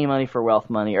have any money for wealth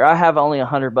money, or I have only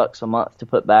 $100 a month to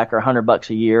put back, or $100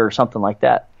 a year, or something like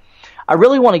that. I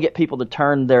really want to get people to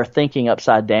turn their thinking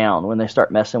upside down when they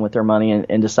start messing with their money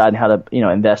and deciding how to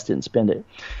invest it and spend it.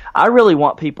 I really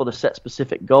want people to set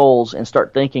specific goals and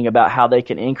start thinking about how they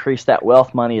can increase that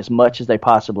wealth money as much as they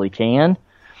possibly can.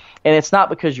 And it's not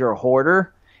because you're a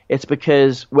hoarder. It's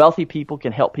because wealthy people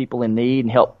can help people in need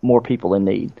and help more people in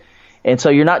need. And so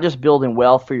you're not just building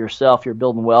wealth for yourself, you're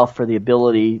building wealth for the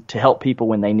ability to help people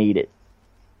when they need it.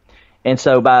 And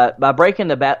so by breaking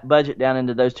the budget down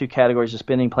into those two categories, the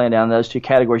spending plan down in those two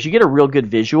categories, you get a real good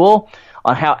visual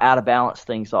on how out of balance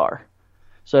things are.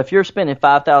 So if you're spending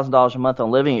 $5,000 a month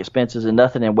on living expenses and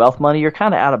nothing in wealth money, you're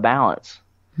kind of out of balance.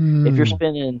 If you're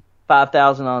spending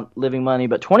 $5,000 on living money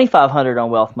but $2,500 on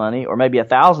wealth money, or maybe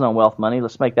 $1,000 on wealth money,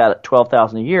 let's make that at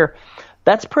 $12,000 a year.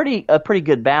 That's a pretty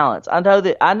good balance.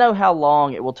 I know how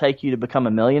long it will take you to become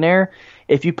a millionaire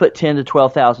if you put $10,000 to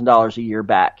 $12,000 a year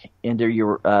back into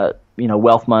your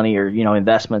wealth money or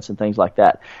investments and things like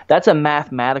that. That's a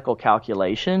mathematical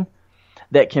calculation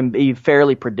that can be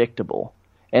fairly predictable.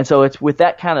 And so it's with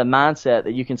that kind of mindset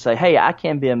that you can say, hey, I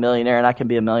can be a millionaire, and I can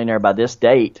be a millionaire by this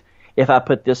date if I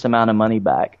put this amount of money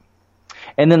back.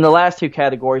 And then the last two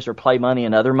categories are play money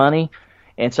and other money.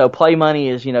 And so play money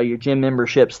is, your gym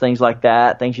memberships, things like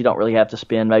that, things you don't really have to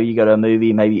spend. Maybe you go to a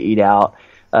movie, maybe you eat out.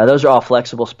 Those are all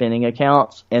flexible spending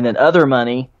accounts. And then other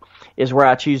money is where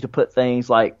I choose to put things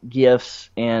like gifts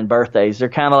and birthdays. They're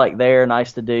kind of like they're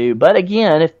nice to do. But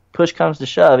again, if push comes to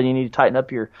shove and you need to tighten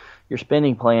up your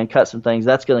spending plan, cut some things,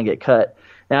 that's going to get cut.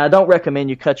 Now, I don't recommend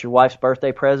you cut your wife's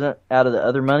birthday present out of the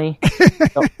other money.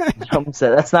 Don't say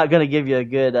that's not going to give you a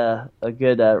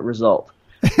good result.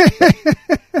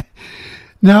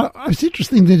 Now, it's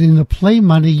interesting that in the play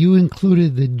money you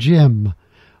included the gym.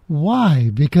 Why?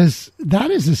 Because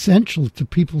that is essential to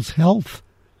people's health.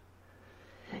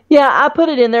 Yeah, I put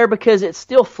it in there because it's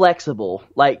still flexible.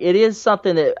 Like, it is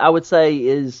something that I would say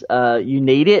is you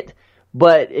need it,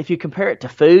 but if you compare it to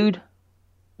food,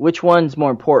 which one's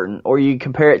more important? Or you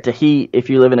compare it to heat if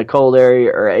you live in a cold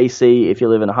area, or AC if you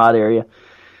live in a hot area.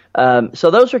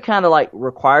 So those are kind of like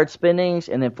required spendings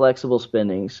and then flexible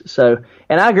spendings. So,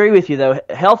 and I agree with you though,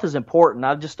 health is important.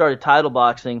 I've just started title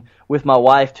boxing with my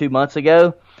wife 2 months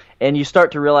ago, and you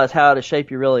start to realize how out of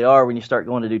shape you really are when you start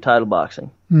going to do title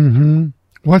boxing. Mm-hmm.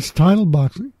 What's title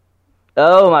boxing?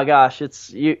 Oh my gosh,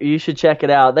 you should check it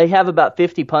out. They have about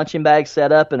 50 punching bags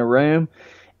set up in a room,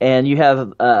 and you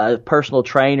have a personal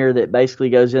trainer that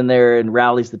basically goes in there and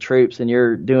rallies the troops, and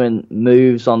you're doing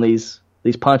moves on these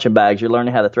punching bags. You're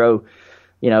learning how to throw,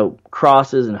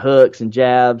 crosses and hooks and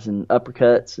jabs and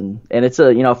uppercuts, and it's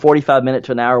a 45-minute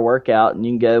to an hour workout, and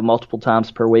you can go multiple times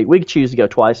per week. We could choose to go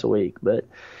twice a week, but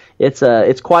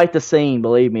it's quite the scene.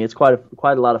 Believe me, it's quite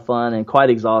a lot of fun and quite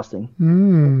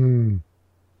exhausting.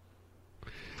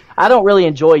 I don't really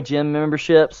enjoy gym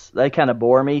memberships. They kind of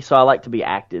bore me, so I like to be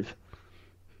active.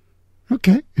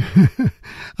 Okay.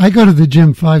 I go to the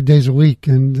gym 5 days a week,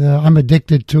 and I'm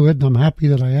addicted to it, and I'm happy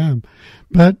that I am.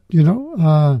 But,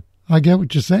 I get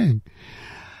what you're saying.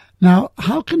 Now,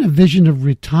 how can a vision of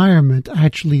retirement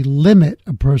actually limit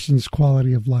a person's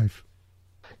quality of life?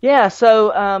 Yeah,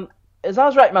 so as I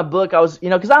was writing my book, I was,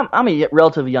 because I'm a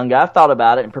relatively young guy. I've thought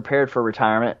about it and prepared for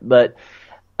retirement, but,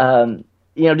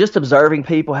 just observing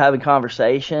people, having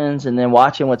conversations, and then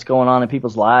watching what's going on in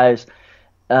people's lives,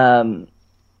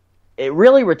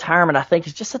 retirement, I think,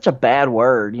 is just such a bad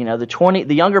word. The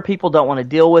younger people don't want to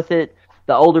deal with it.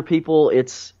 The older people,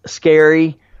 it's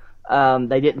scary.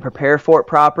 They didn't prepare for it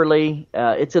properly.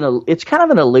 It's kind of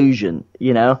an illusion,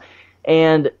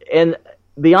 and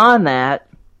beyond that,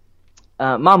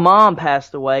 my mom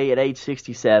passed away at age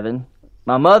 67.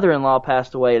 My mother-in-law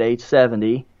passed away at age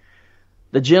 70.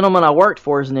 The gentleman I worked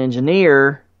for as an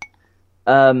engineer,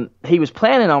 he was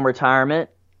planning on retirement,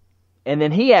 and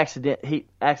then he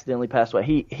accidentally passed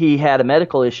away. He had a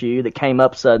medical issue that came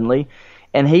up suddenly,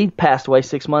 and he passed away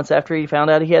 6 months after he found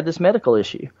out he had this medical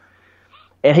issue.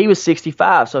 And he was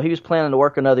 65, so he was planning to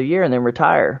work another year and then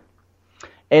retire.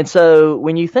 And so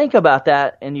when you think about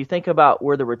that, and you think about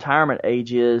where the retirement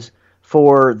age is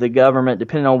for the government,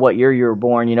 depending on what year you were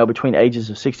born, between ages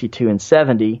of 62 and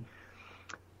 70,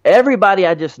 everybody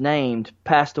I just named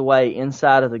passed away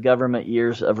inside of the government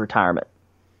years of retirement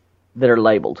that are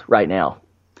labeled right now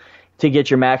to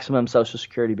get your maximum Social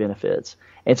Security benefits.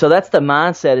 And so that's the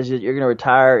mindset, is that you're going to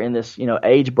retire in this,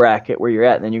 age bracket where you're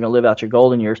at, and then you're going to live out your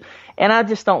golden years. And I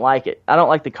just don't like it. I don't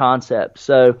like the concept.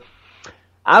 So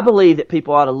I believe that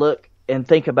people ought to look and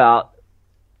think about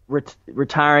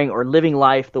retiring or living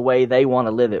life the way they want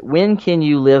to live it. When can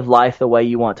you live life the way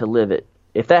you want to live it?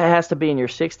 If that has to be in your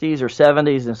 60s or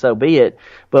 70s, then so be it.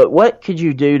 But what could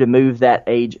you do to move that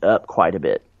age up quite a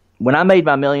bit? When I made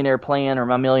my millionaire plan or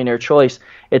my millionaire choice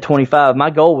at 25,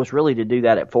 my goal was really to do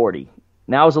that at 40.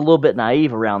 Now, I was a little bit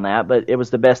naive around that, but it was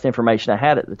the best information I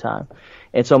had at the time.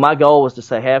 And so my goal was to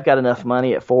say, hey, I've got enough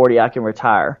money at 40, I can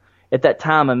retire. At that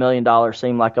time, $1 million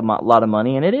seemed like a lot of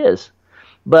money, and it is.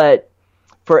 But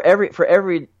for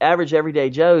every average everyday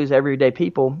Joes, everyday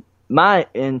people, my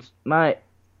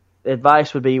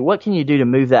advice would be, what can you do to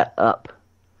move that up?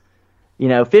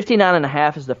 59 and a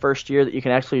half is the first year that you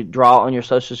can actually draw on your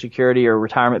Social Security or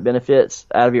retirement benefits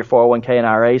out of your 401k and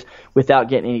IRAs without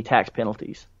getting any tax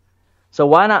penalties. So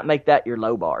why not make that your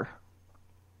low bar?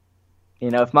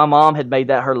 If my mom had made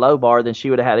that her low bar, then she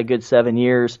would have had a good 7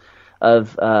 years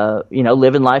of,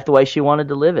 living life the way she wanted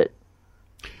to live it.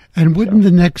 And wouldn't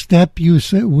the next step,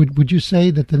 would you say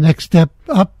that the next step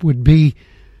up would be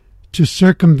to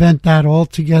circumvent that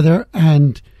altogether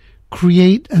and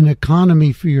create an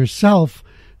economy for yourself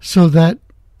so that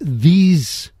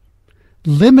these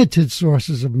limited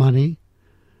sources of money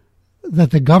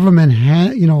that the government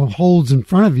holds in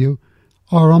front of you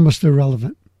are almost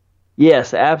irrelevant?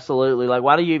 Yes, absolutely. Like,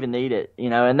 why do you even need it?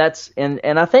 And that's, and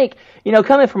I think,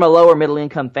 coming from a lower middle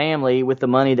income family with the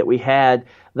money that we had,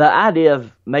 the idea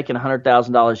of making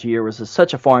 $100,000 a year was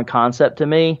such a foreign concept to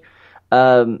me.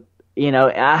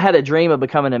 I had a dream of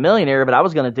becoming a millionaire, but I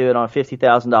was going to do it on a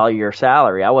 $50,000 a year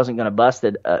salary. I wasn't going to bust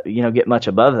it, get much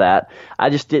above that. I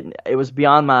just didn't. It was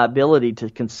beyond my ability to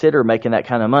consider making that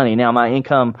kind of money. Now, my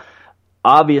income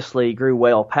obviously grew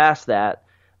well past that,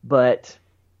 but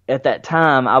at that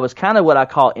time, I was kind of what I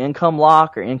call income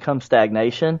lock or income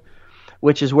stagnation,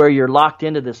 which is where you're locked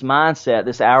into this mindset,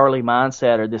 this hourly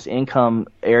mindset or this income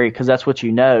area, because that's what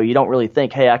you know. You don't really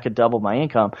think, hey, I could double my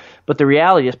income. But the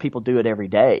reality is people do it every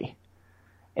day.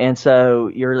 And so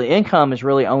your income is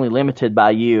really only limited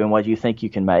by you and what you think you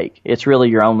can make. It's really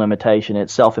your own limitation.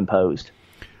 It's self-imposed.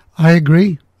 I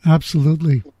agree.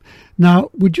 Absolutely. Now,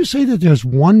 would you say that there's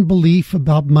one belief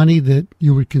about money that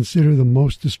you would consider the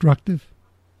most destructive?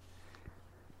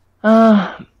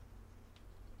 Well,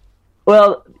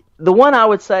 the one I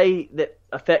would say that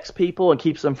affects people and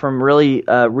keeps them from really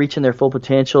reaching their full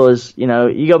potential is, you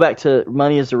go back to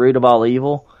money is the root of all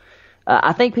evil.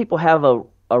 I think people have a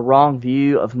wrong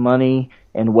view of money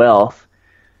and wealth.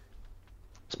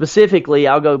 Specifically,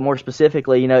 I'll go more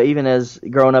specifically, even as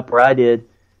growing up where I did,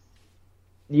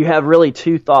 you have really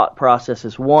two thought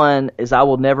processes. One is I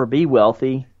will never be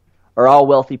wealthy, or all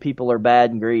wealthy people are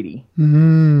bad and greedy.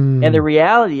 And the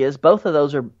reality is both of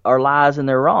those are lies and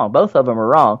they're wrong. Both of them are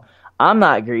wrong. I'm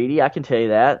not greedy, I can tell you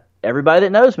that. Everybody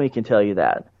that knows me can tell you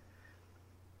that.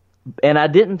 And I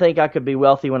didn't think I could be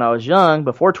wealthy when I was young,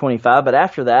 before 25, but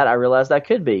after that I realized I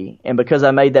could be. And because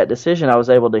I made that decision, I was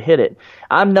able to hit it.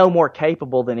 I'm no more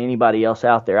capable than anybody else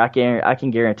out there. I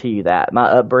can guarantee you that. My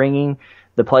upbringing,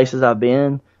 the places I've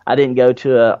been, I didn't go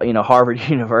to Harvard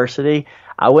University.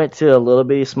 I went to a little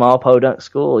bitty small podunk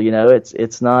school. It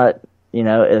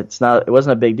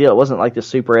wasn't a big deal. It wasn't like the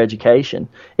super education.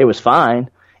 It was fine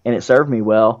and it served me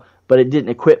well, but it didn't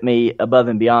equip me above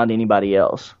and beyond anybody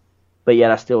else. But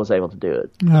yet I still was able to do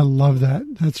it. I love that.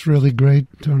 That's really great,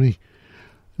 Tony.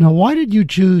 Now, why did you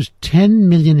choose 10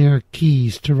 millionaire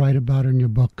keys to write about in your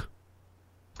book?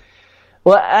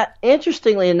 Well,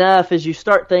 interestingly enough, as you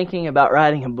start thinking about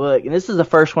writing a book, and this is the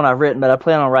first one I've written, but I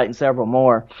plan on writing several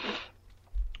more,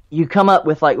 you come up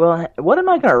with what am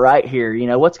I going to write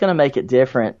here? What's going to make it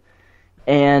different?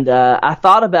 And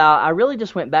I really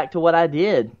just went back to what I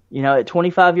did. At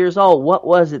 25 years old, what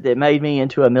was it that made me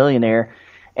into a millionaire?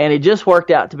 And it just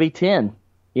worked out to be 10.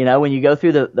 When you go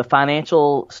through the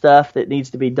financial stuff that needs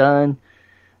to be done,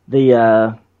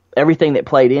 the everything that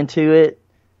played into it,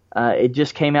 it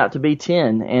just came out to be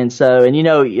 10. And so,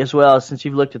 as well, since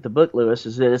you've looked at the book, Lewis,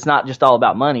 is that it's not just all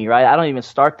about money, right? I don't even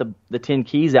start the 10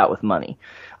 keys out with money.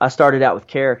 I started out with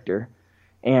character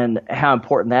and how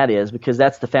important that is, because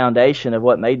that's the foundation of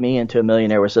what made me into a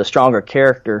millionaire, was a stronger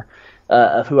character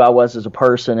of who I was as a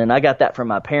person. And I got that from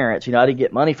my parents. I didn't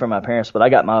get money from my parents, but I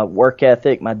got my work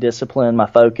ethic, my discipline, my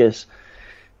focus,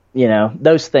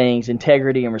 those things,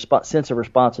 integrity and sense of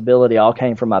responsibility all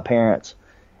came from my parents.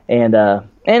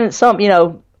 And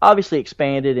some, obviously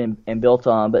expanded and built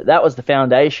on, but that was the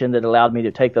foundation that allowed me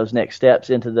to take those next steps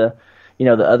into the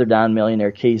other 9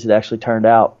 millionaire keys that actually turned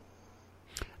out.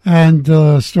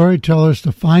 And storytellers,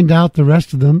 to find out the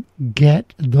rest of them,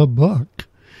 get the book.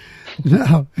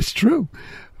 No, it's true.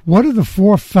 What are the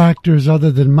 4 factors other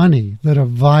than money that are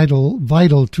vital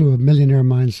to a millionaire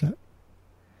mindset?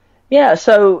 Yeah,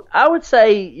 so I would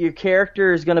say your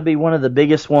character is going to be one of the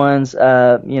biggest ones,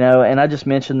 and I just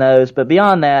mentioned those. But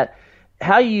beyond that,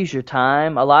 how you use your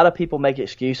time. A lot of people make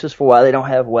excuses for why they don't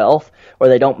have wealth or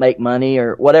they don't make money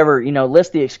or whatever.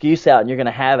 List the excuse out and you're going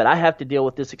to have it. I have to deal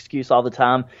with this excuse all the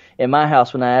time in my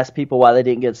house when I ask people why they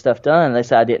didn't get stuff done, and they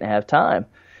say I didn't have time.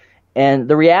 And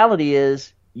the reality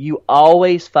is you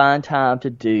always find time to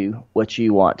do what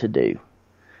you want to do.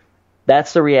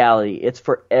 That's the reality. It's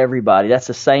for everybody. That's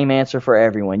the same answer for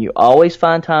everyone. You always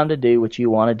find time to do what you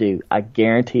want to do. I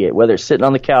guarantee it. Whether it's sitting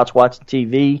on the couch watching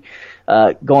TV,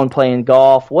 going playing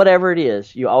golf, whatever it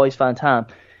is, you always find time.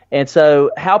 And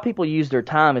so how people use their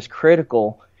time is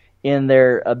critical in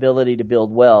their ability to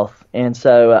build wealth. And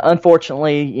so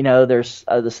unfortunately, there's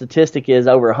the statistic is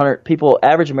over 100 people,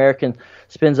 average American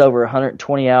spends over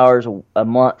 120 hours a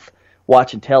month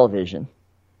watching television.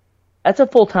 That's a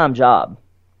full-time job.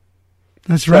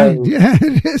 That's right. Yeah,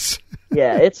 it is.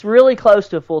 Yeah, it's really close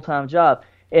to a full-time job.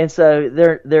 And so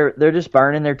they're just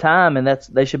burning their time, and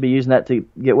they should be using that to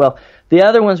get well. The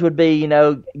other ones would be,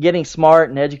 getting smart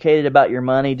and educated about your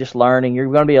money, just learning. You're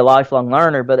going to be a lifelong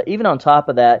learner, but even on top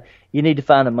of that, you need to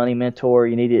find a money mentor.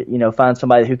 You need to, find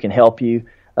somebody who can help you,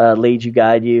 lead you,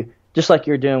 guide you, just like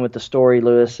you're doing with the story,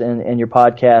 Lewis, and your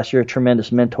podcast. You're a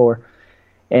tremendous mentor.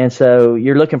 And so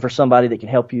you're looking for somebody that can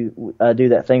help you do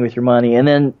that thing with your money. And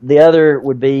then the other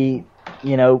would be,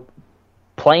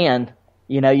 plan.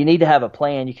 You need to have a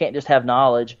plan. You can't just have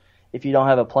knowledge. If you don't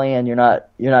have a plan, you're not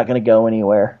going to go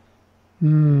anywhere.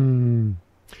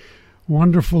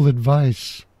 Wonderful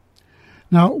advice.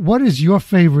 Now, what is your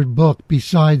favorite book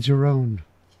besides your own?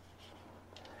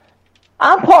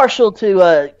 I'm partial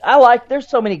to, there's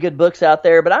so many good books out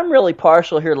there, but I'm really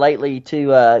partial here lately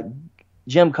to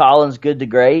Jim Collins' Good to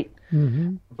Great.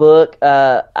 Mm-hmm. book,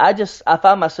 I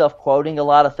find myself quoting a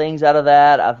lot of things out of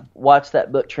that. I've watched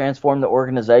that book transform the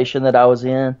organization that I was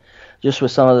in, just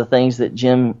with some of the things that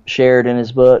Jim shared in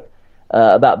his book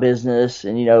about business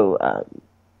and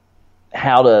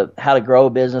how to grow a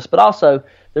business. But also,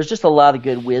 there's just a lot of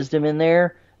good wisdom in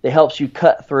there that helps you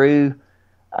cut through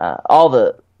all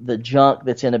the junk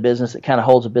that's in a business that kind of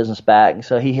holds a business back. And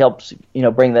so he helps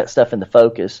bring that stuff into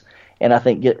focus, and I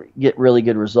think get really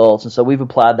good results. And so we've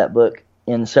applied that book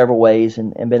in several ways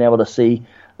and been able to see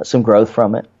some growth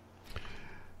from it.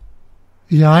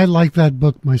 Yeah, I like that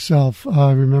book myself.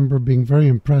 I remember being very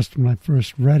impressed when I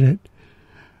first read it.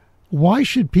 Why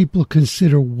should people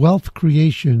consider wealth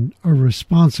creation a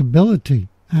responsibility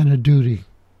and a duty?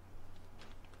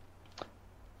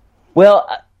 Well,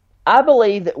 I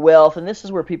believe that wealth, and this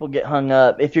is where people get hung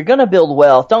up, if you're going to build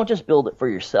wealth, don't just build it for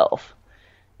yourself.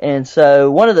 And so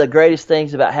one of the greatest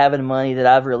things about having money that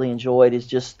I've really enjoyed is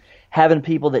just having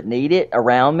people that need it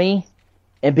around me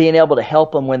and being able to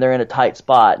help them when they're in a tight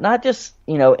spot. Not just,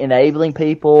 enabling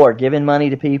people or giving money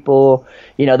to people.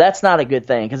 That's not a good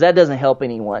thing because that doesn't help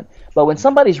anyone. But when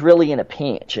somebody's really in a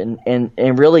pinch and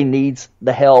really needs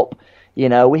the help,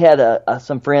 we had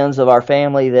some friends of our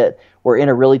family that were in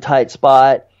a really tight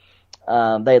spot.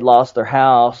 They had lost their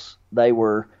house. They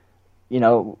were,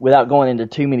 without going into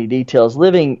too many details,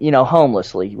 living,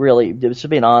 homelessly, really, just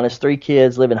being honest, 3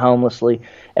 kids living homelessly.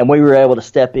 And we were able to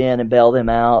step in and bail them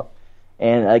out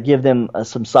and give them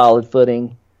some solid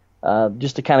footing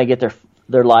just to kind of get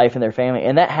their life and their family.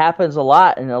 And that happens a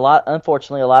lot. And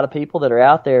unfortunately, a lot of people that are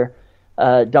out there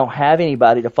don't have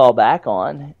anybody to fall back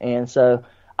on. And so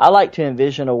I like to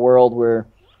envision a world where,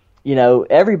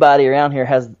 everybody around here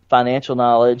has financial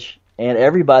knowledge and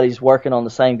everybody's working on the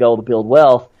same goal to build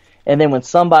wealth. And then when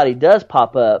somebody does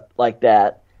pop up like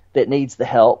that needs the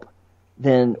help,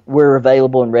 then we're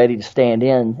available and ready to stand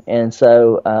in. And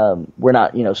so we're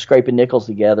not, scraping nickels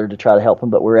together to try to help them,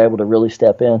 but we're able to really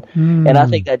step in. And I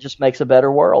think that just makes a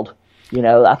better world.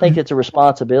 I think it's a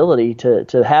responsibility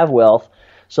to have wealth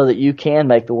so that you can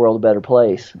make the world a better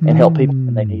place and help people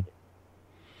when they need it.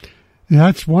 Yeah,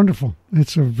 that's wonderful.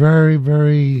 It's a very,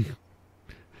 very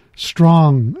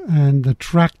strong and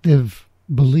attractive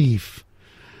belief.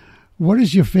 What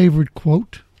is your favorite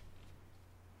quote?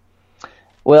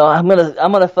 Well, I'm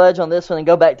gonna fudge on this one and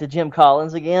go back to Jim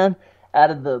Collins again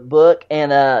out of the book,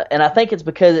 and I think it's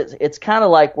because it's kind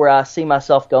of like where I see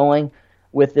myself going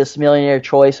with this millionaire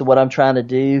choice of what I'm trying to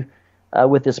do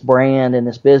with this brand and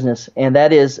this business, and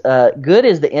that is good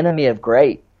is the enemy of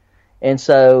great. And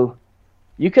so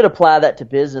you could apply that to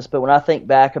business, but when I think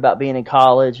back about being in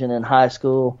college and in high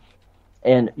school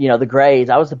and, the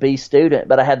grades, I was the B student,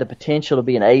 but I had the potential to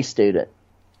be an A student,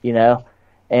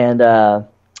 and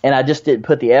I just didn't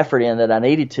put the effort in that I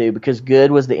needed to because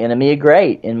good was the enemy of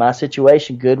great. In my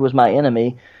situation, good was my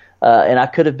enemy, and I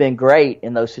could have been great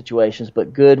in those situations,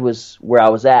 but good was where I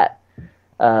was at.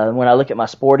 When I look at my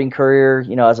sporting career,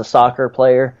 as a soccer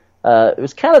player, it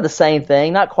was kind of the same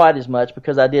thing, not quite as much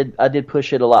because I did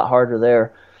push it a lot harder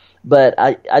there. But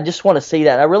I just want to see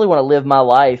that. I really want to live my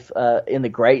life in the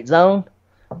great zone,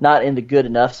 not in the good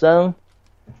enough zone.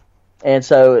 And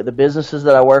so the businesses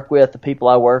that I work with, the people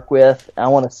I work with, I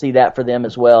want to see that for them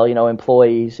as well,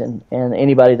 employees and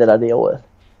anybody that I deal with.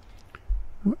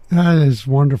 That is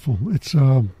wonderful. It's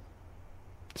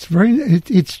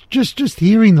just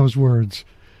hearing those words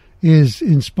is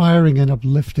inspiring and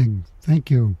uplifting. Thank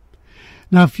you.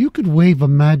 Now, if you could wave a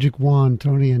magic wand,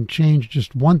 Tony, and change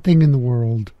just one thing in the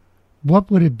world, what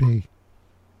would it be?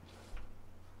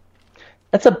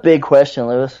 That's a big question,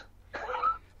 Lewis.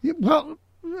 Yeah, well,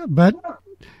 but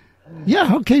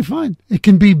yeah, okay, fine. It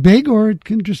can be big or it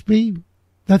can just be,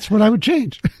 that's what I would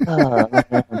change.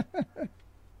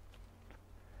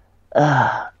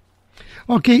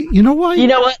 Okay, you know why? You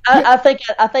know what? I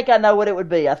think I know what it would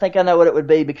be. I think I know what it would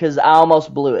be because I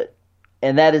almost blew it.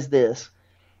 And that is this.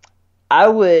 I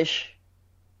wish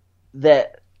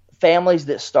that families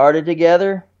that started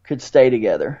together could stay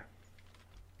together.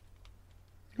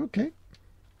 Okay.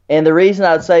 And the reason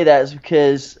I would say that is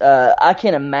because I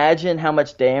can't imagine how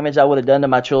much damage I would have done to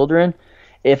my children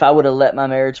if I would have let my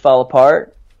marriage fall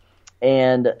apart.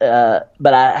 And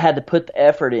but I had to put the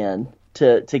effort in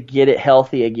to get it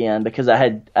healthy again because I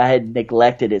had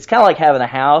neglected it. It's kind of like having a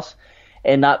house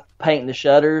and not painting the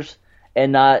shutters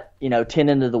and not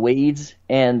tending to the weeds.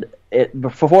 And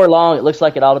before long, it looks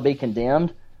like it ought to be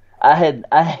condemned. I had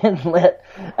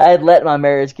let my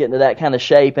marriage get into that kind of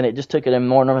shape, and it just took an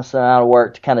enormous amount of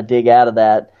work to kind of dig out of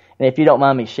that. And if you don't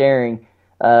mind me sharing,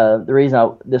 the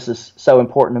reason this is so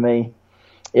important to me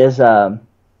is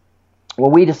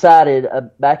well, we decided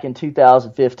back in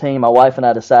 2015, my wife and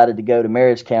I decided to go to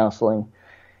marriage counseling.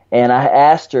 And I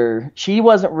asked her, she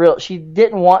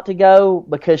didn't want to go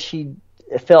because she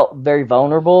felt very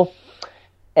vulnerable.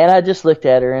 And I just looked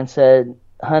at her and said,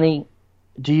 honey,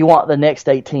 do you want the next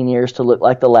 18 years to look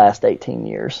like the last 18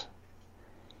 years?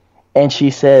 And she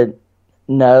said,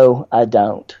 no, I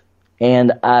don't.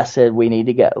 And I said, we need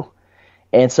to go.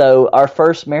 And so our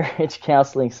first marriage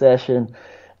counseling session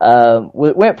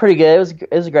went pretty good.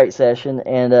 It was a great session.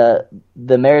 And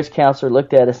the marriage counselor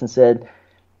looked at us and said,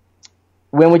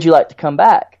 when would you like to come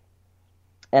back?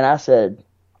 And I said,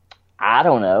 I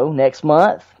don't know, next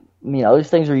month. These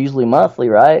things are usually monthly,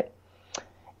 right?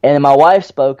 And then my wife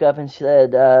spoke up and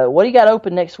said, what do you got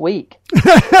open next week?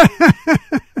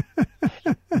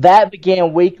 That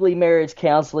began weekly marriage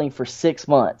counseling for 6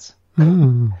 months.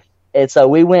 Mm. And so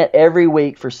we went every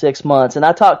week for 6 months. And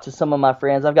I talked to some of my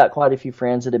friends. I've got quite a few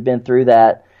friends that have been through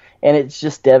that. And it's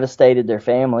just devastated their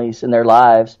families and their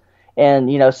lives. And,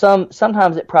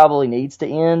 sometimes it probably needs to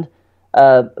end,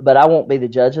 but I won't be the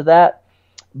judge of that.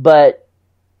 But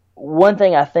one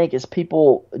thing I think is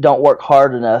people don't work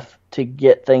hard enough to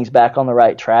get things back on the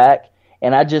right track.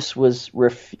 And I just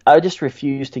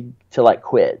refused to like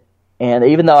quit. And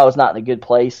even though I was not in a good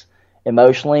place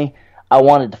emotionally, I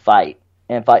wanted to fight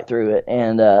through it.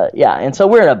 And and so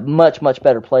we're in a much, much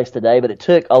better place today, but it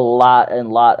took a lot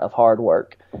of hard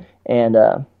work. And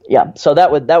so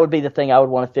that would be the thing I would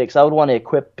want to fix. I would want to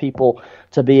equip people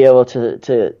to be able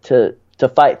to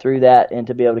fight through that and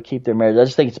to be able to keep their marriage. I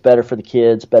just think it's better for the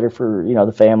kids, better for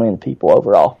the family and the people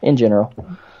overall in general.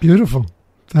 Beautiful.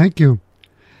 Thank you.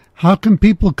 How can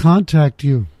people contact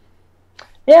you?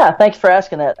 Yeah, thanks for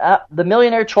asking that.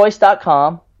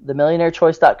 TheMillionaireChoice.com.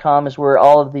 TheMillionaireChoice.com is where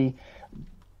all of the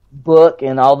book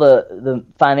and all the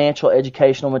financial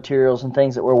educational materials and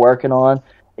things that we're working on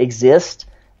exist.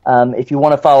 If you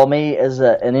want to follow me as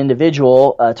an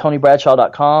individual,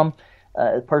 TonyBradshaw.com,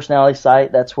 personality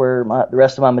site, that's where the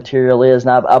rest of my material is.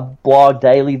 And I blog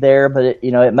daily there, but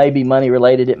it may be money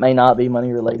related, it may not be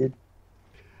money related.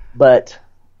 But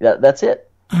that's it.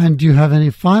 And do you have any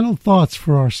final thoughts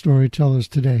for our storytellers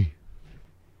today?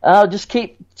 Just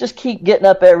keep getting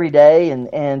up every day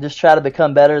and just try to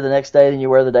become better the next day than you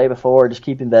were the day before. Just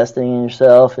keep investing in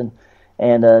yourself and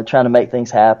trying to make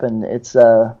things happen. It's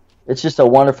just a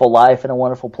wonderful life and a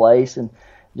wonderful place, and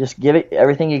just give it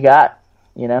everything you got,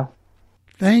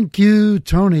 Thank you,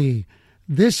 Tony.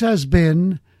 This has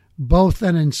been both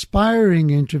an inspiring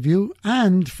interview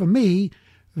and, for me,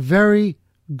 very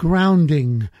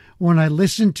grounding. When I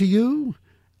listen to you,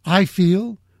 I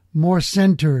feel more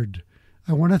centered.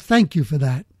 I want to thank you for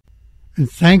that. And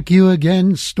thank you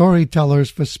again, storytellers,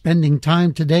 for spending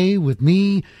time today with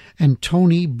me and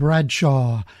Tony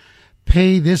Bradshaw.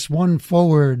 Pay this one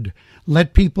forward.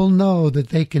 Let people know that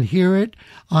they can hear it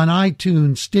on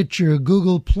iTunes, Stitcher,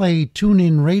 Google Play,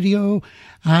 TuneIn Radio,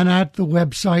 and at the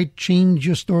website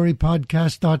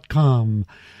changeyourstorypodcast.com.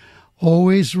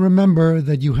 Always remember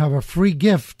that you have a free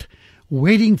gift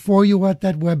waiting for you at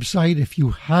that website. If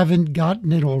you haven't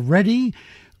gotten it already,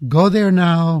 go there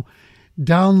now.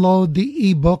 Download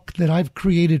the ebook that I've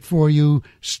created for you,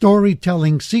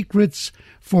 Storytelling Secrets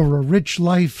for a Rich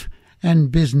Life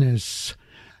and Business.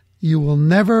 You will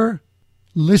never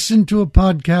listen to a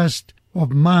podcast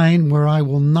of mine where I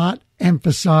will not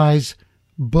emphasize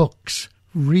books.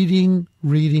 Reading,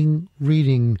 reading,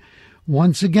 reading.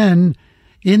 Once again,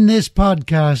 in this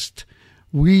podcast,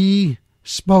 we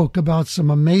spoke about some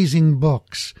amazing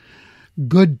books.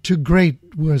 Good to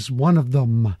Great was one of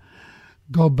them.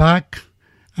 Go back,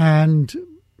 and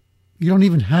you don't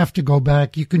even have to go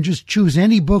back. You can just choose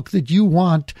any book that you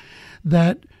want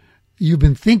that you've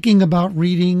been thinking about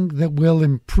reading that will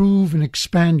improve and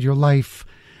expand your life.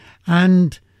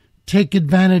 And take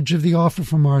advantage of the offer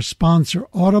from our sponsor,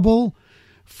 Audible,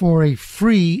 for a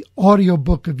free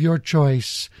audiobook of your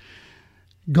choice.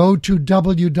 Go to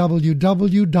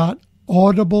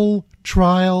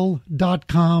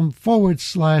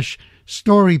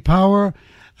www.audibletrial.com/storypower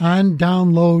and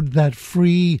download that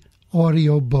free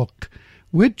audiobook,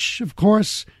 which, of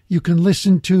course, you can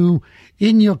listen to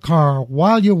in your car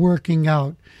while you're working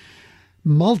out,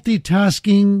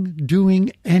 multitasking,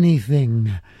 doing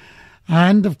anything.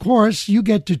 And, of course, you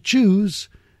get to choose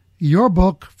your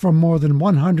book from more than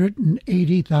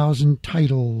 180,000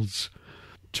 titles.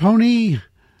 Tony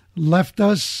left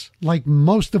us, like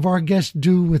most of our guests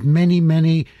do, with many,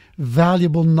 many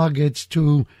valuable nuggets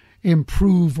to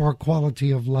improve our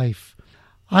quality of life.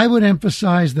 I would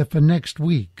emphasize that for next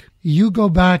week, you go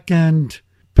back and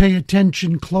pay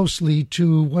attention closely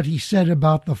to what he said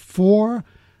about the 4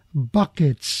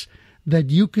 buckets that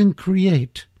you can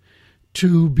create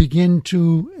to begin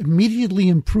to immediately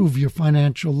improve your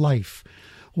financial life.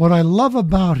 What I love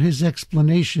about his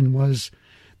explanation was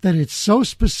that it's so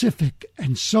specific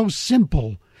and so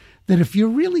simple that if you're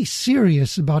really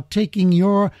serious about taking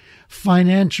your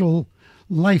financial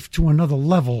life to another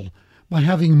level by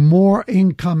having more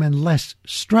income and less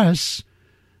stress,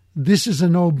 this is a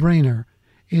no-brainer.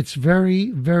 It's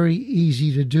very, very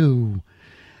easy to do.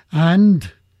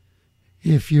 And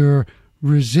if you're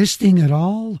resisting at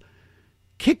all,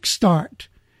 kickstart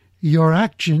your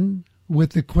action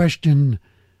with the question,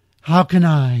 how can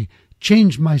I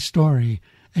change my story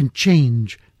and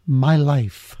change my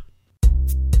life?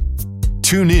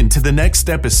 Tune in to the next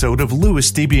episode of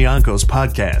Louis DiBianco's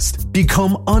podcast.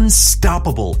 Become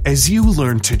unstoppable as you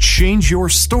learn to change your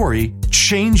story,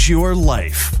 change your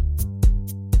life.